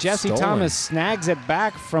game. Jesse Stolen. Thomas snags it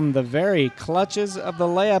back from the very clutches of the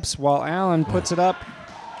layups while Allen puts it up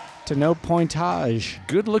to no pointage.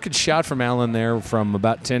 Good-looking shot from Allen there from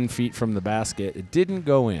about 10 feet from the basket. It didn't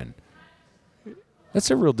go in. That's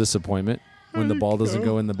a real disappointment when the ball doesn't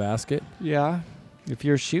go in the basket. Yeah, if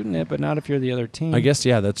you're shooting it, but not if you're the other team. I guess,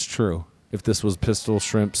 yeah, that's true. If this was Pistol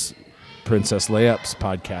Shrimp's Princess Layups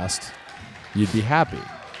podcast, you'd be happy.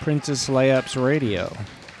 Princess Layups Radio.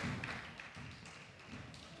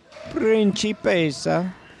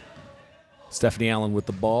 Principessa. Stephanie Allen with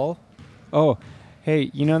the ball. Oh,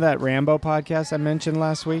 hey, you know that Rambo podcast I mentioned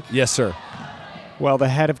last week? Yes, sir. Well, the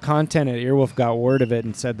head of content at Earwolf got word of it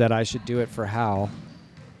and said that I should do it for Hal.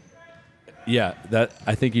 Yeah, that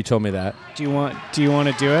I think you told me that. Do you want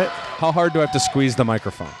to do it? How hard do I have to squeeze the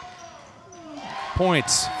microphone?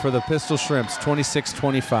 Points for the Pistol Shrimps,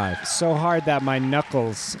 26-25. So hard that my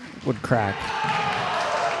knuckles would crack.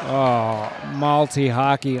 Oh, Malty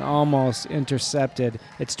hockey almost intercepted.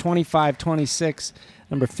 It's 25-26.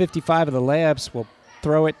 Number 55 of the layups will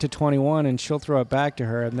throw it to 21, and she'll throw it back to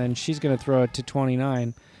her, and then she's going to throw it to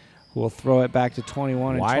 29, who will throw it back to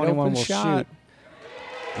 21, and Wide 21 open will shot. shoot.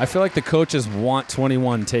 I feel like the coaches want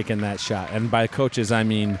 21 taking that shot. And by coaches, I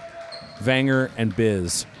mean Vanger and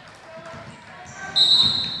Biz.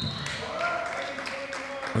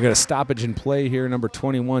 We got a stoppage in play here. Number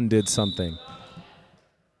 21 did something.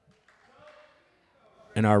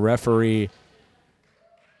 And our referee,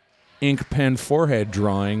 ink pen forehead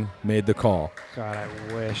drawing, made the call. God,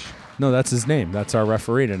 I wish. No, that's his name. That's our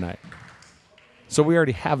referee tonight. So we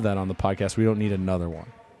already have that on the podcast. We don't need another one.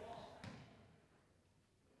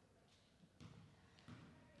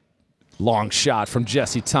 Long shot from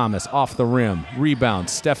Jesse Thomas off the rim. Rebound,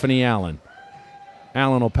 Stephanie Allen.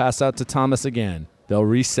 Allen will pass out to Thomas again. They'll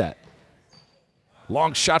reset.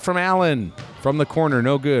 Long shot from Allen from the corner.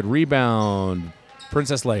 No good. Rebound,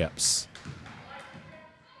 Princess Layups.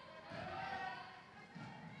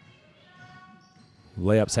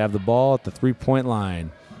 Layups have the ball at the three-point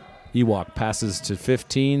line. Ewok passes to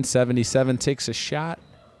 15. 77 takes a shot.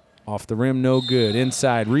 Off the rim, no good.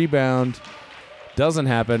 Inside, rebound. Doesn't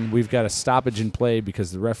happen. We've got a stoppage in play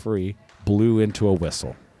because the referee blew into a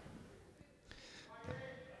whistle.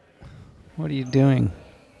 What are you doing?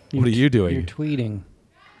 What are you doing? You're tweeting.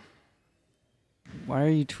 Why are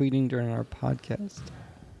you tweeting during our podcast?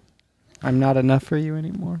 I'm not enough for you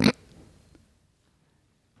anymore.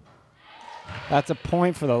 That's a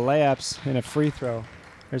point for the layups and a free throw.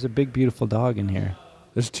 There's a big, beautiful dog in here.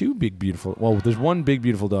 There's two big, beautiful... Well, there's one big,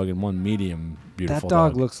 beautiful dog and one medium, beautiful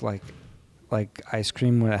dog. That dog looks like ice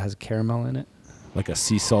cream when it has caramel in it. Like a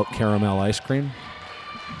sea salt caramel ice cream?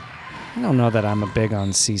 I don't know that I'm a big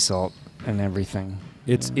on sea salt and everything.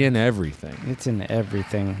 It's in everything. It's in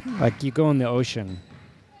everything. Like you go in the ocean.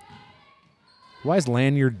 Why is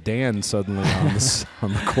Lanyard Dan suddenly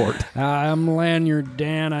on the court? I'm Lanyard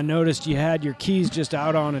Dan. I noticed you had your keys just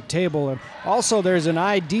out on a table. And also, there's an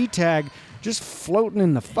ID tag just floating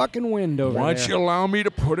in the fucking wind over there. Why don't you allow me to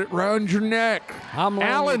put it round your neck?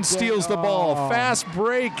 Allen steals the ball. Fast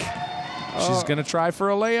break. She's going to try for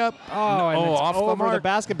a layup. And it's off over the mark. the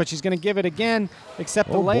basket, but she's going to give it again, except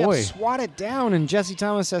the layup swatted down, and Jesse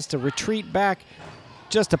Thomas has to retreat back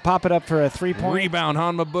just to pop it up for a three-point. Rebound,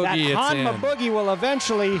 Hanma Boogie. That Hanma Boogie will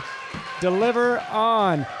eventually deliver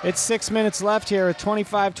on. It's 6 minutes left here with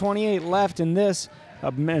 25-28 left in this,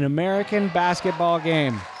 an American basketball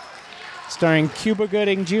game. Starring Cuba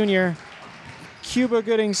Gooding Jr., Cuba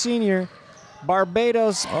Gooding Sr.,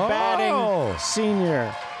 Barbados batting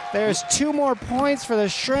senior. There's 2 more points for the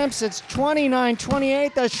Shrimps. It's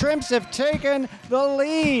 29-28. The Shrimps have taken the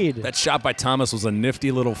lead. That shot by Thomas was a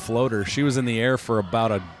nifty little floater. She was in the air for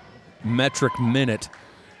about a metric minute.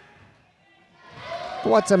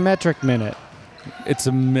 What's a metric minute? It's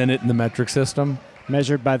a minute in the metric system.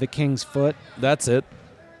 Measured by the king's foot. That's it.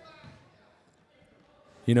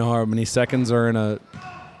 You know how many seconds are in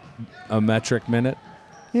a metric minute?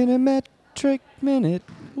 In a metric minute.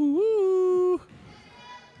 Woo.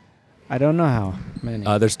 I don't know how many.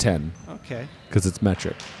 There's 10. Okay. Because it's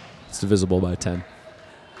metric. It's divisible by 10.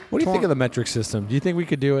 What do you think of the metric system? Do you think we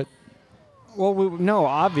could do it? Well, no,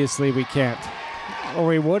 obviously we can't. Or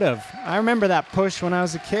we would have. I remember that push when I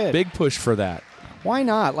was a kid. Big push for that. Why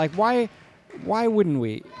not? Like, why wouldn't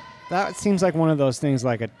we? That seems like one of those things,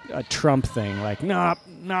 like a Trump thing. Like, nope,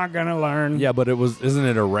 not going to learn. Yeah, but isn't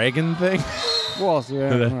it a Reagan thing? Well,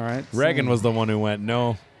 yeah, all right. Reagan was the one who went,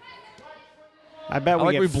 no. I bet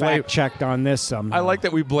we get fact-checked on this somehow. I like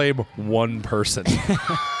that we blame one person.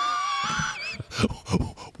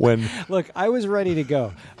 Look, I was ready to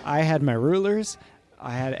go. I had my rulers.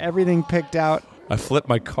 I had everything picked out. I flipped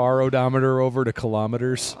my car odometer over to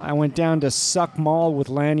kilometers. I went down to Suck Mall with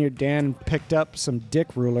Lanyard Dan and picked up some dick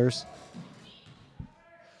rulers.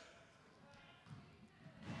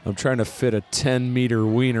 I'm trying to fit a 10-meter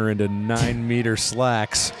wiener into 9-meter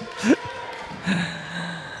slacks.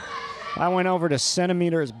 I went over to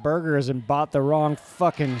Centimeters Burgers and bought the wrong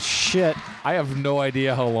fucking shit. I have no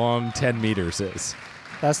idea how long 10 meters is.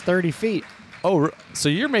 That's 30 feet. Oh, so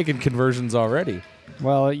you're making conversions already.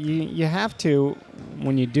 Well, you have to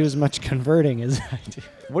when you do as much converting as I do.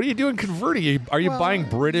 What are you doing converting? Are you buying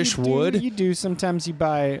British wood? You do. Sometimes you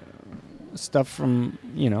buy stuff from,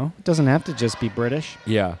 it doesn't have to just be British.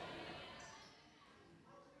 Yeah.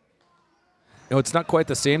 No, it's not quite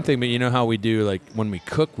the same thing, but you know how we do, like, when we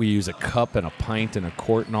cook, we use a cup and a pint and a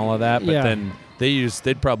quart and all of that, but then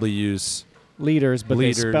they'd probably use liters, but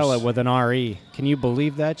they spell it with an R-E. Can you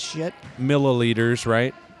believe that shit? Milliliters,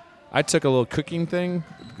 right? I took a little cooking thing,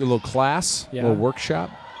 a little class, a little workshop,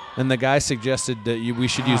 and the guy suggested that we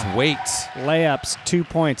should use weights. Layups, 2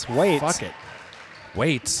 points. Weights. Fuck it.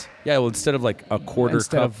 Weights. Yeah, well, instead of like a quarter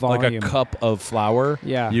cup, like a cup of flour,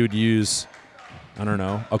 you'd use, I don't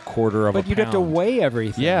know, a quarter of a pound. But you'd have to weigh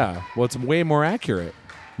everything. Yeah, well, it's way more accurate.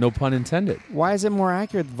 No pun intended. Why is it more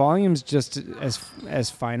accurate? Volume's just as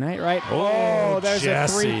finite, right? Oh, there's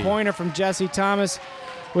Jesse. a 3-pointer from Jesse Thomas,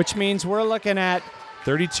 which means we're looking at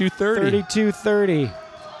 32-30. 32-30.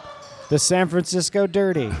 The San Francisco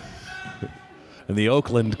Dirty. And the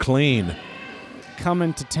Oakland Clean.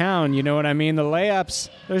 Coming to town, you know what I mean? The layups,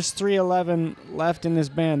 there's 3:11 left in this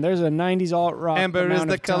band. There's a 90s alt-rock Amber is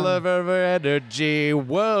the color of energy.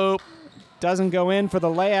 Whoa. Doesn't go in for the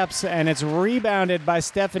layups, and it's rebounded by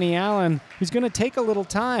Stephanie Allen, who's going to take a little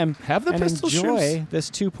time and enjoy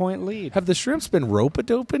this 2-point lead. Have the Shrimps been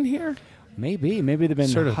rope-a-dope in here? Maybe they've been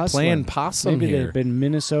sort of hustling. Playing possum Maybe here. they've been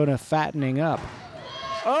Minnesota fattening up.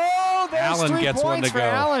 Oh, there's Allen 3 gets points one to for go.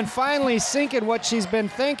 Allen, finally sinking what she's been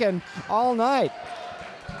thinking all night.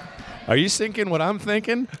 Are you thinking what I'm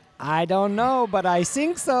thinking? I don't know, but I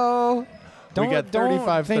think so. We got Don't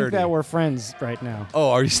 35-30. think that we're friends right now. Oh,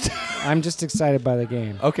 are you I'm just excited by the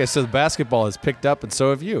game. Okay, so the basketball has picked up, and so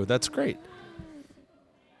have you. That's great.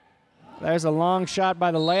 There's a long shot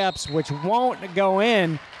by the layups, which won't go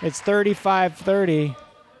in. It's 35-30.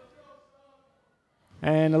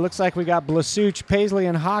 And it looks like we got Blasuch, Paisley,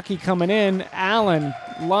 and Hockey coming in. Allen,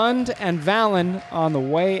 Lund, and Valen on the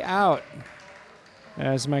way out.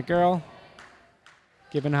 There's my girl.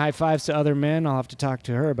 Giving high fives to other men. I'll have to talk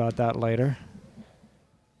to her about that later.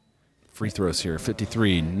 Free throws here,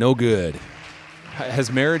 53, no good.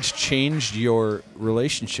 Has marriage changed your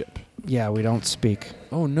relationship? Yeah, we don't speak.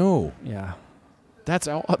 Oh, no. Yeah.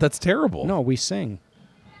 That's terrible. No, we sing.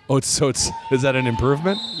 Oh, is that an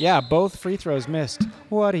improvement? Yeah, both free throws missed.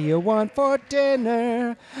 What do you want for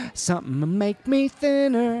dinner? Something to make me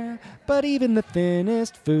thinner. But even the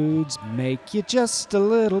thinnest foods make you just a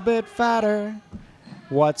little bit fatter.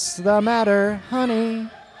 What's the matter, honey?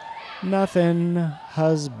 Nothing,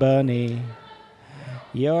 husbandy.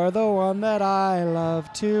 You're the one that I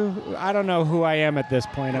love to. I don't know who I am at this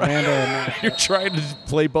point, Amanda. And You're trying to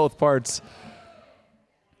play both parts.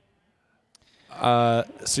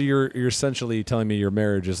 So you're essentially telling me your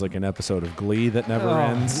marriage is like an episode of Glee that never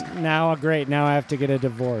ends? Now, great. Now I have to get a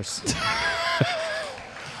divorce.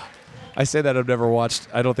 I say that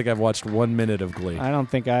I don't think I've watched 1 minute of Glee. I don't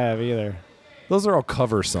think I have either. Those are all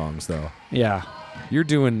cover songs, though. Yeah. You're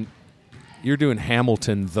doing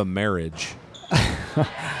Hamilton, The Marriage.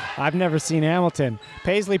 I've never seen Hamilton.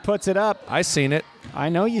 Paisley puts it up. I seen it. I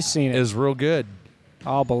know you've seen it. It was real good.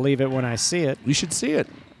 I'll believe it when I see it. You should see it.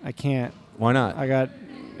 I can't. Why not? I got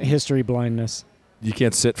history blindness. You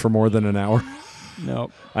can't sit for more than an hour?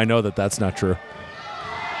 Nope. I know that's not true.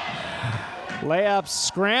 Layups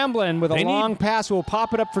scrambling with a long pass. Will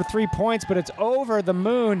pop it up for 3 points, but it's over the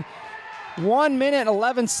moon. 1 minute,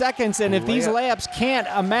 11 seconds, and if these layups can't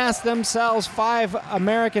amass themselves 5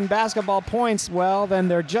 American basketball points, well, then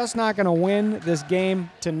they're just not going to win this game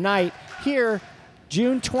tonight. Here,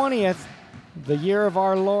 June 20th, the year of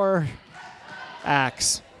our Lord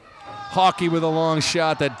Axe. Hockey with a long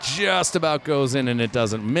shot that just about goes in, and it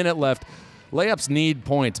doesn't. Minute left. Layups need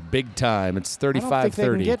points big time. It's I don't think they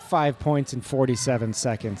 35-30. can get 5 points in 47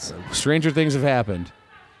 seconds. Stranger things have happened.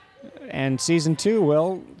 And season 2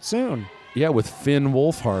 will soon. Yeah, with Finn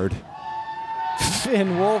Wolfhard. Finn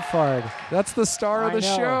Wolfhard. That's the star of I the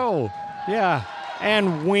know. show. Yeah.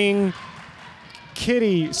 And Wing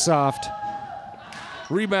Kitty Soft.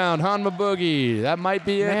 Rebound, Hanma Boogie. That might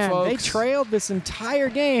be it, Man, folks. they trailed this entire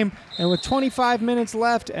game, and with 25 minutes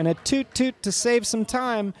left and a toot-toot to save some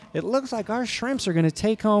time, it looks like our Shrimps are going to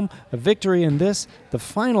take home a victory in this, the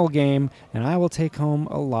final game, and I will take home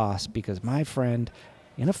a loss because my friend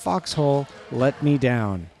in a foxhole let me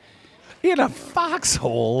down. In a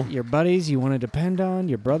foxhole. Your buddies you want to depend on,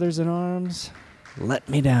 your brothers in arms, let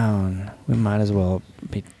me down. We might as well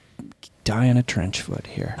be dying a trench foot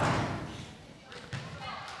here.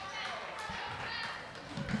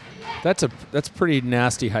 That's pretty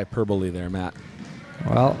nasty hyperbole there, Matt.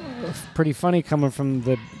 Well, pretty funny coming from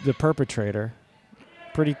the perpetrator.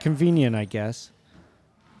 Pretty convenient, I guess.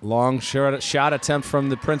 Long shot attempt from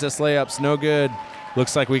the Princess Layups. No good.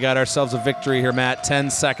 Looks like we got ourselves a victory here, Matt. 10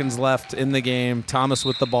 seconds left in the game. Thomas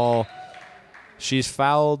with the ball. She's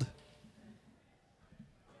fouled.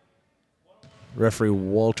 Referee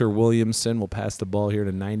Walter Williamson will pass the ball here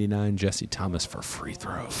to 99. Jesse Thomas for free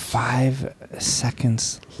throw. 5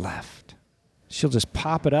 seconds left. She'll just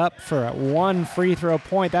pop it up for a 1 free throw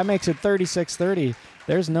point. That makes it 36-30.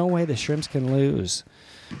 There's no way the Shrimps can lose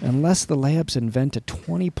unless the Layups invent a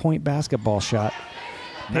 20-point basketball shot.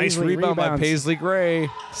 Nice Paisley rebound by rebounds. Paisley Gray.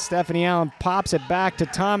 Stephanie Allen pops it back to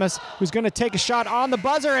Thomas, who's going to take a shot on the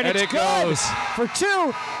buzzer, and And it's it good goes. for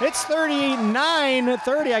 2. It's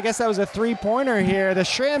 39-30. I guess that was a three-pointer here. The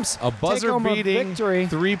Shrimps A take home buzzer-beating a victory.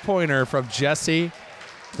 three-pointer from Jesse,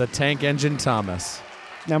 the Tank Engine Thomas.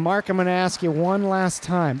 Now, Mark, I'm going to ask you one last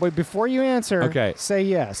time. But before you answer, Okay. say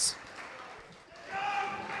yes.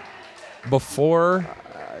 Before,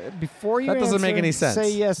 Before you That doesn't answer, make any sense.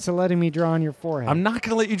 Say yes to letting me draw on your forehead. I'm not going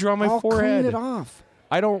to let you draw my I'll forehead. clean it off.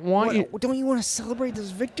 I don't want you. Don't you want to celebrate this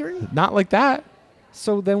victory? Not like that.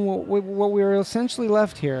 So then what we were essentially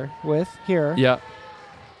left here with Yeah.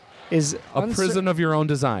 is A prison of your own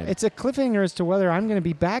design. It's a cliffhanger as to whether I'm going to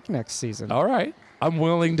be back next season. All right. I'm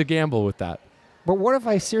willing to gamble with that. But what if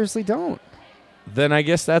I seriously don't? Then I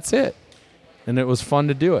guess that's it. And it was fun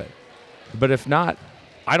to do it. But if not,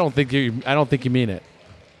 I don't think you mean it.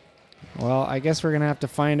 Well, I guess we're going to have to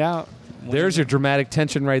find out. There's your dramatic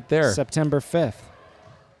tension right there. September 5th.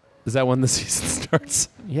 Is that when the season starts?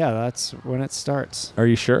 Yeah, that's when it starts. Are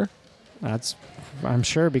you sure? I'm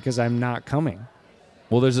sure because I'm not coming.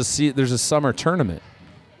 Well, there's a summer tournament.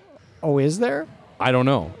 Oh, is there? I don't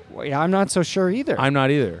know. Well, yeah, I'm not so sure either. I'm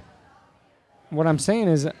not either. What I'm saying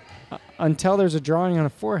is, until there's a drawing on a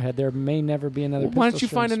forehead, there may never be another. Why don't Pistol you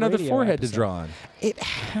find Shrimps another radio forehead episode. to draw on? It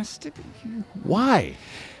has to be Why?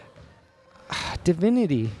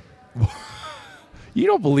 divinity. You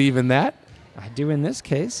don't believe in that. I do in this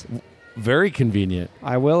case. Very convenient.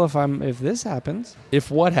 I will if this happens.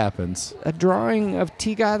 If what happens? A drawing of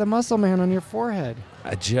T-Guy the Muscle Man on your forehead.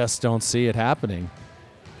 I just don't see it happening.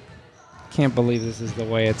 Can't believe this is the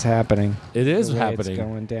way it's happening. It is The way happening. It's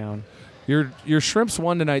going down. Your Shrimps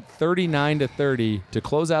won tonight 39-30 to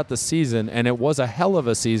close out the season, and it was a hell of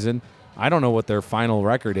a season. I don't know what their final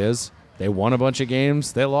record is. They won a bunch of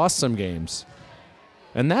games. They lost some games.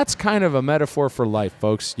 And that's kind of a metaphor for life,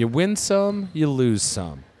 folks. You win some, you lose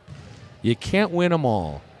some. You can't win them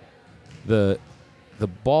all. The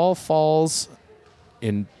ball falls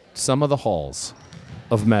in some of the halls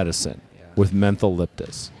of medicine with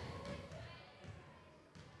mentholyptus.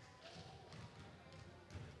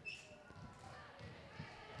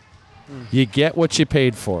 You get what you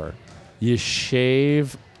paid for. You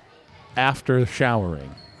shave after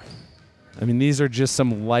showering. I mean, these are just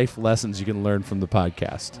some life lessons you can learn from the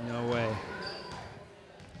podcast. No way.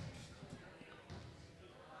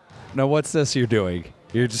 Now, what's this you're doing?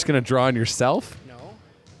 You're just going to draw on yourself? No.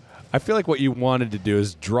 I feel like what you wanted to do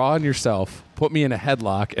is draw on yourself, put me in a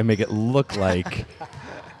headlock, and make it look like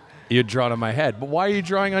you'd drawn on my head. But why are you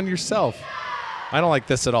drawing on yourself? I don't like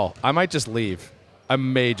this at all. I might just leave. I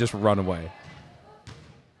may just run away.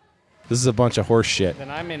 This is a bunch of horse shit. Then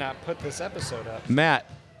I may not put this episode up. Matt,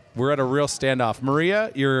 we're at a real standoff. Maria,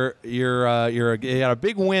 you had a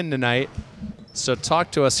big win tonight. So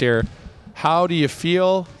talk to us here. How do you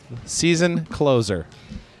feel, season closer?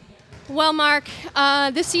 Well, Mark,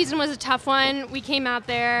 this season was a tough one. We came out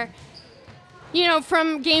there,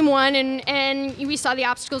 from game one, and we saw the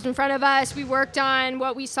obstacles in front of us. We worked on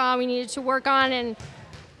what we saw we needed to work on, and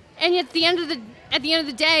at the end of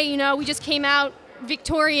the day, we just came out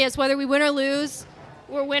victorious. Whether we win or lose,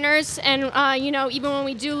 we're winners. And even when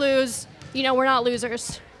we do lose, we're not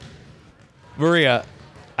losers. Maria,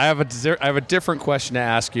 I have a different question to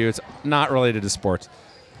ask you. It's not related to sports.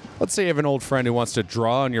 Let's say you have an old friend who wants to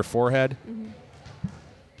draw on your forehead,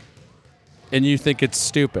 and you think it's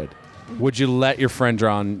stupid. Would you let your friend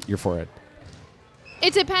draw on your forehead?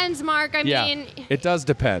 It depends, Mark. I mean, it does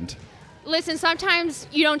depend. listen, sometimes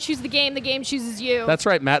you don't choose the game chooses you. That's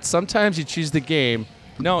right, Matt. Sometimes you choose the game.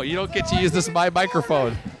 No, you don't get to use my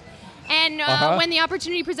microphone. And when the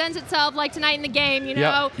opportunity presents itself, like tonight in the game, you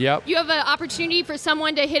have an opportunity for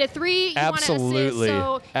someone to hit a three. You Absolutely. Want to assist,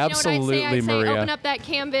 so Absolutely, I'd say Maria. open up that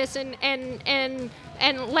canvas and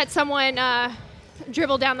let someone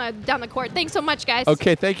dribble down the court. Thanks so much, guys.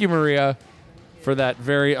 Okay, thank you, Maria, for that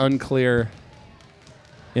very unclear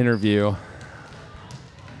interview.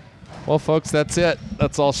 Well, folks, that's it.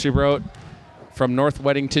 That's all she wrote from North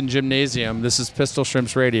Weddington Gymnasium. This is Pistol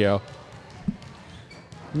Shrimps Radio.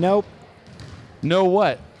 Nope. No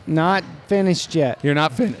what? Not finished yet. You're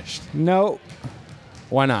not finished. Nope.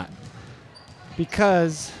 Why not?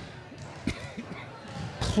 Because,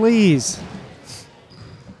 please,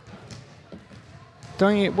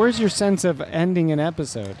 where's your sense of ending an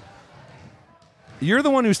episode? You're the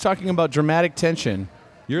one who's talking about dramatic tension.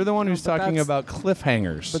 You're the one who's but talking that's- about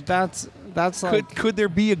cliffhangers. But that's like, Could there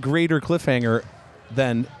be a greater cliffhanger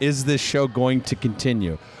than is this show going to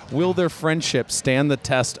continue? Will their friendship stand the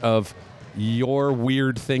test of your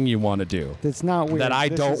weird thing you want to do it's not weird. that I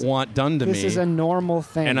This don't is- want done to me? This is a normal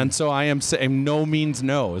thing. And so I am saying no means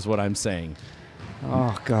no is what I'm saying.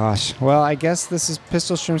 Oh, gosh. Well, I guess this is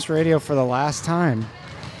Pistol Shrimps Radio for the last time.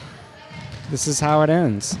 This is how it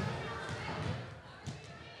ends.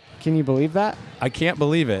 Can you believe that? I can't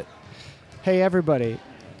believe it. Hey, everybody,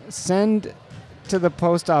 send to the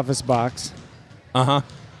post office box Uh-huh.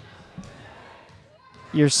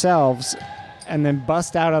 yourselves and then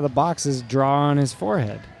bust out of the boxes, draw on his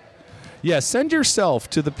forehead. Yeah, send yourself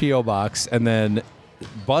to the P.O. box and then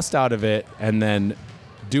bust out of it and then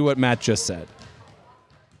do what Matt just said.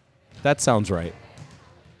 That sounds right.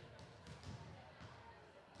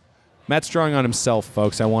 Matt's drawing on himself,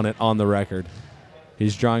 folks. I want it on the record.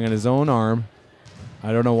 He's drawing on his own arm.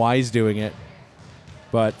 I don't know why he's doing it.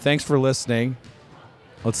 But thanks for listening.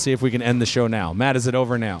 Let's see if we can end the show now. Matt, is it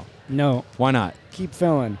over now? No, Why not? keep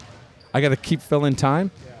filling. I got to keep filling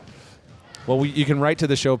time? Yeah. Well, you can write to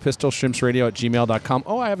the show, pistolshrimpsradio@gmail.com.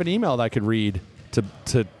 Oh, I have an email that I could read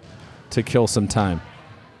to kill some time.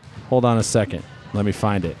 Hold on a second. Let me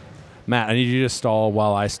find it. Matt, I need you to stall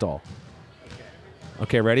while I stall.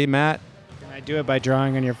 Okay, ready, Matt? Can I do it by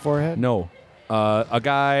drawing on your forehead? No. A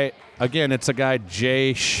guy, again, it's a guy,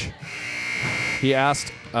 Jay He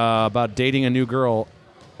asked about dating a new girl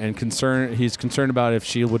and he's concerned about if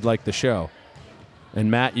she would like the show. And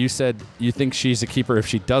Matt, you said you think she's a keeper if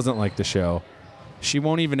she doesn't like the show. She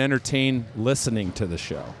won't even entertain listening to the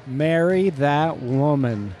show. Marry that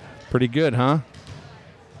woman. Pretty good, huh?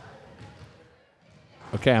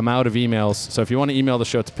 Okay, I'm out of emails. So if you want to email the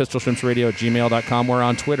show, it's pistolshrimpsradio@gmail.com. We're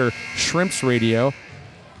on Twitter, Shrimps Radio.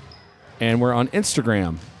 And we're on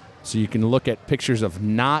Instagram. So you can look at pictures of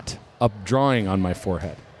not a drawing on my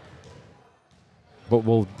forehead. But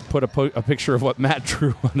we'll put a picture of what Matt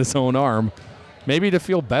drew on his own arm. Maybe to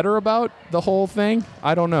feel better about the whole thing?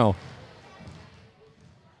 I don't know.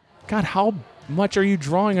 God, how much are you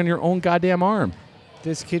drawing on your own goddamn arm?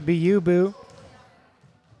 This could be you, boo.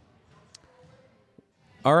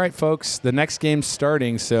 All right, folks. The next game's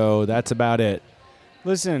starting, so that's about it.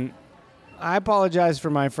 Listen, I apologize for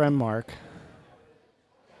my friend Mark.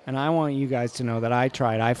 And I want you guys to know that I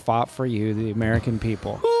tried. I fought for you, the American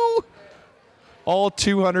people. Woo! All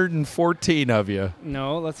 214 of you.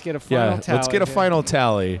 No, let's get a final tally. Let's get a here. final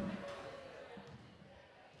tally.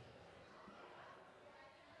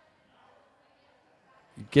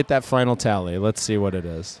 Get that final tally. Let's see what it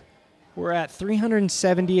is. We're at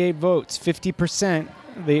 378 votes, 50%.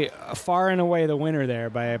 The far and away the winner there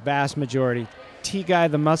by a vast majority. T-Guy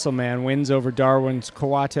the Muscle Man wins over Darwin's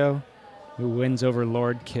Kawato, who wins over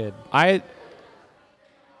Lord Kid. I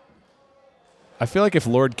feel like if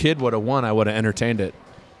Lord Kid would have won, I would have entertained it.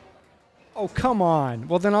 Oh, come on.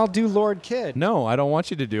 Well, then I'll do Lord Kid. No, I don't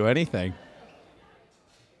want you to do anything.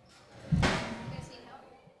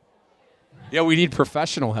 Yeah, we need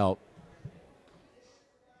professional help.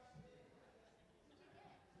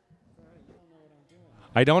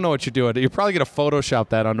 I don't know what you're doing. You're probably going to Photoshop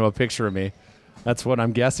that onto a picture of me. That's what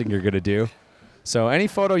I'm guessing you're going to do. So any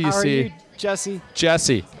photo you How see. are you, Jesse?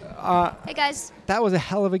 Jesse. Hey guys, That was a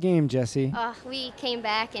hell of a game, Jesse. we came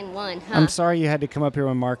back and won, huh? I'm sorry you had to come up here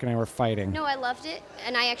when Mark and I were fighting. No, I loved it,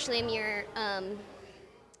 and I actually am your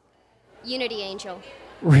Unity Angel.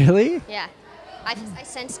 Really? Yeah. I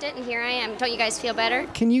sensed it, and here I am. Don't you guys feel better?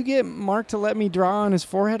 Can you get Mark to let me draw on his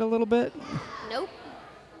forehead a little bit? Nope.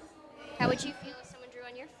 How would you feel if someone drew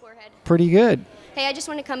on your forehead? Pretty good. Hey, I just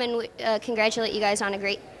want to come and congratulate you guys on a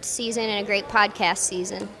great season and a great podcast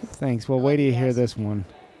season. Thanks. Well, wait till you hear Yes. this one.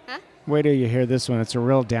 Huh? Wait till you hear this one. It's a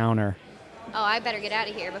real downer. Oh, I better get out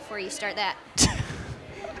of here before you start that.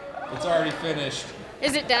 It's already finished.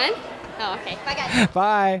 Is it done? Oh, okay. Bye, guys.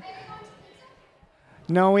 Bye.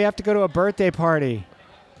 No, we have to go to a birthday party.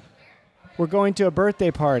 We're going to a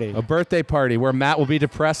birthday party. A birthday party where Matt will be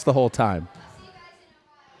depressed the whole time.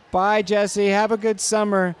 Bye, Jesse. Have a good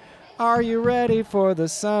summer. Are you ready for the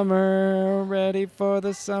summer? Ready for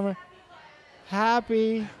the summer?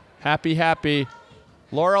 Happy. Happy, happy.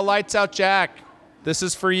 Laura, lights out Jack. This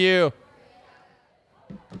is for you.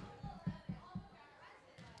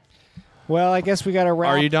 Well, I guess we got to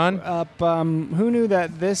wrap Are you done? up. Who knew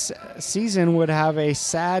that this season would have a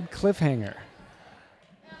sad cliffhanger?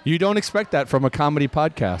 You don't expect that from a comedy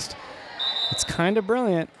podcast. It's kind of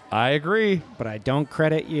brilliant, I agree. but I don't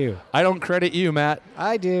credit you. I don't credit you, Matt.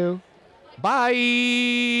 I do. Bye.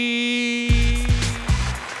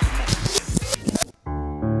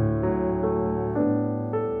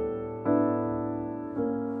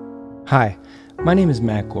 Hi, my name is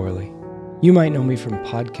Matt Gorley. You might know me from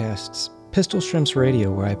podcasts Pistol Shrimps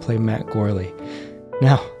Radio, where I play Matt Gorley.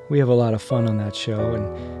 Now, we have a lot of fun on that show,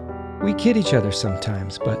 and we kid each other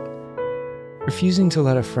sometimes, but refusing to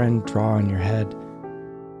let a friend draw on your head,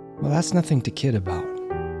 well, that's nothing to kid about.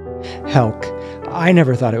 Helk, I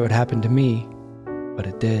never thought it would happen to me, but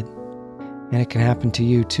it did. And it can happen to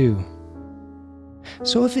you, too.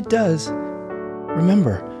 So if it does,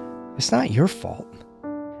 remember, it's not your fault.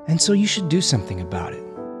 And so you should do something about it.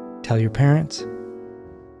 Tell your parents.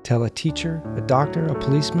 Tell a teacher, a doctor, a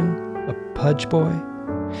policeman, a pudge boy.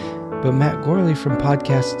 But Matt Gorley from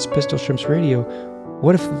podcasts Pistol Shrimps Radio,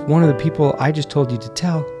 what if one of the people I just told you to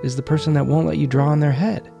tell is the person that won't let you draw on their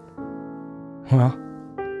head? Well,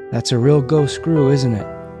 that's a real go screw, isn't it?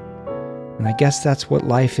 And I guess that's what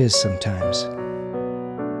life is sometimes.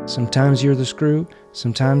 Sometimes you're the screw,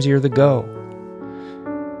 sometimes you're the go.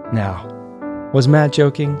 Now, was Matt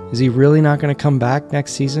joking? Is he really not going to come back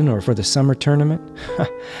next season or for the summer tournament?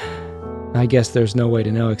 I guess there's no way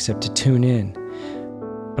to know except to tune in.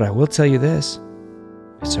 But I will tell you this,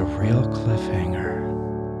 it's a real cliffhanger.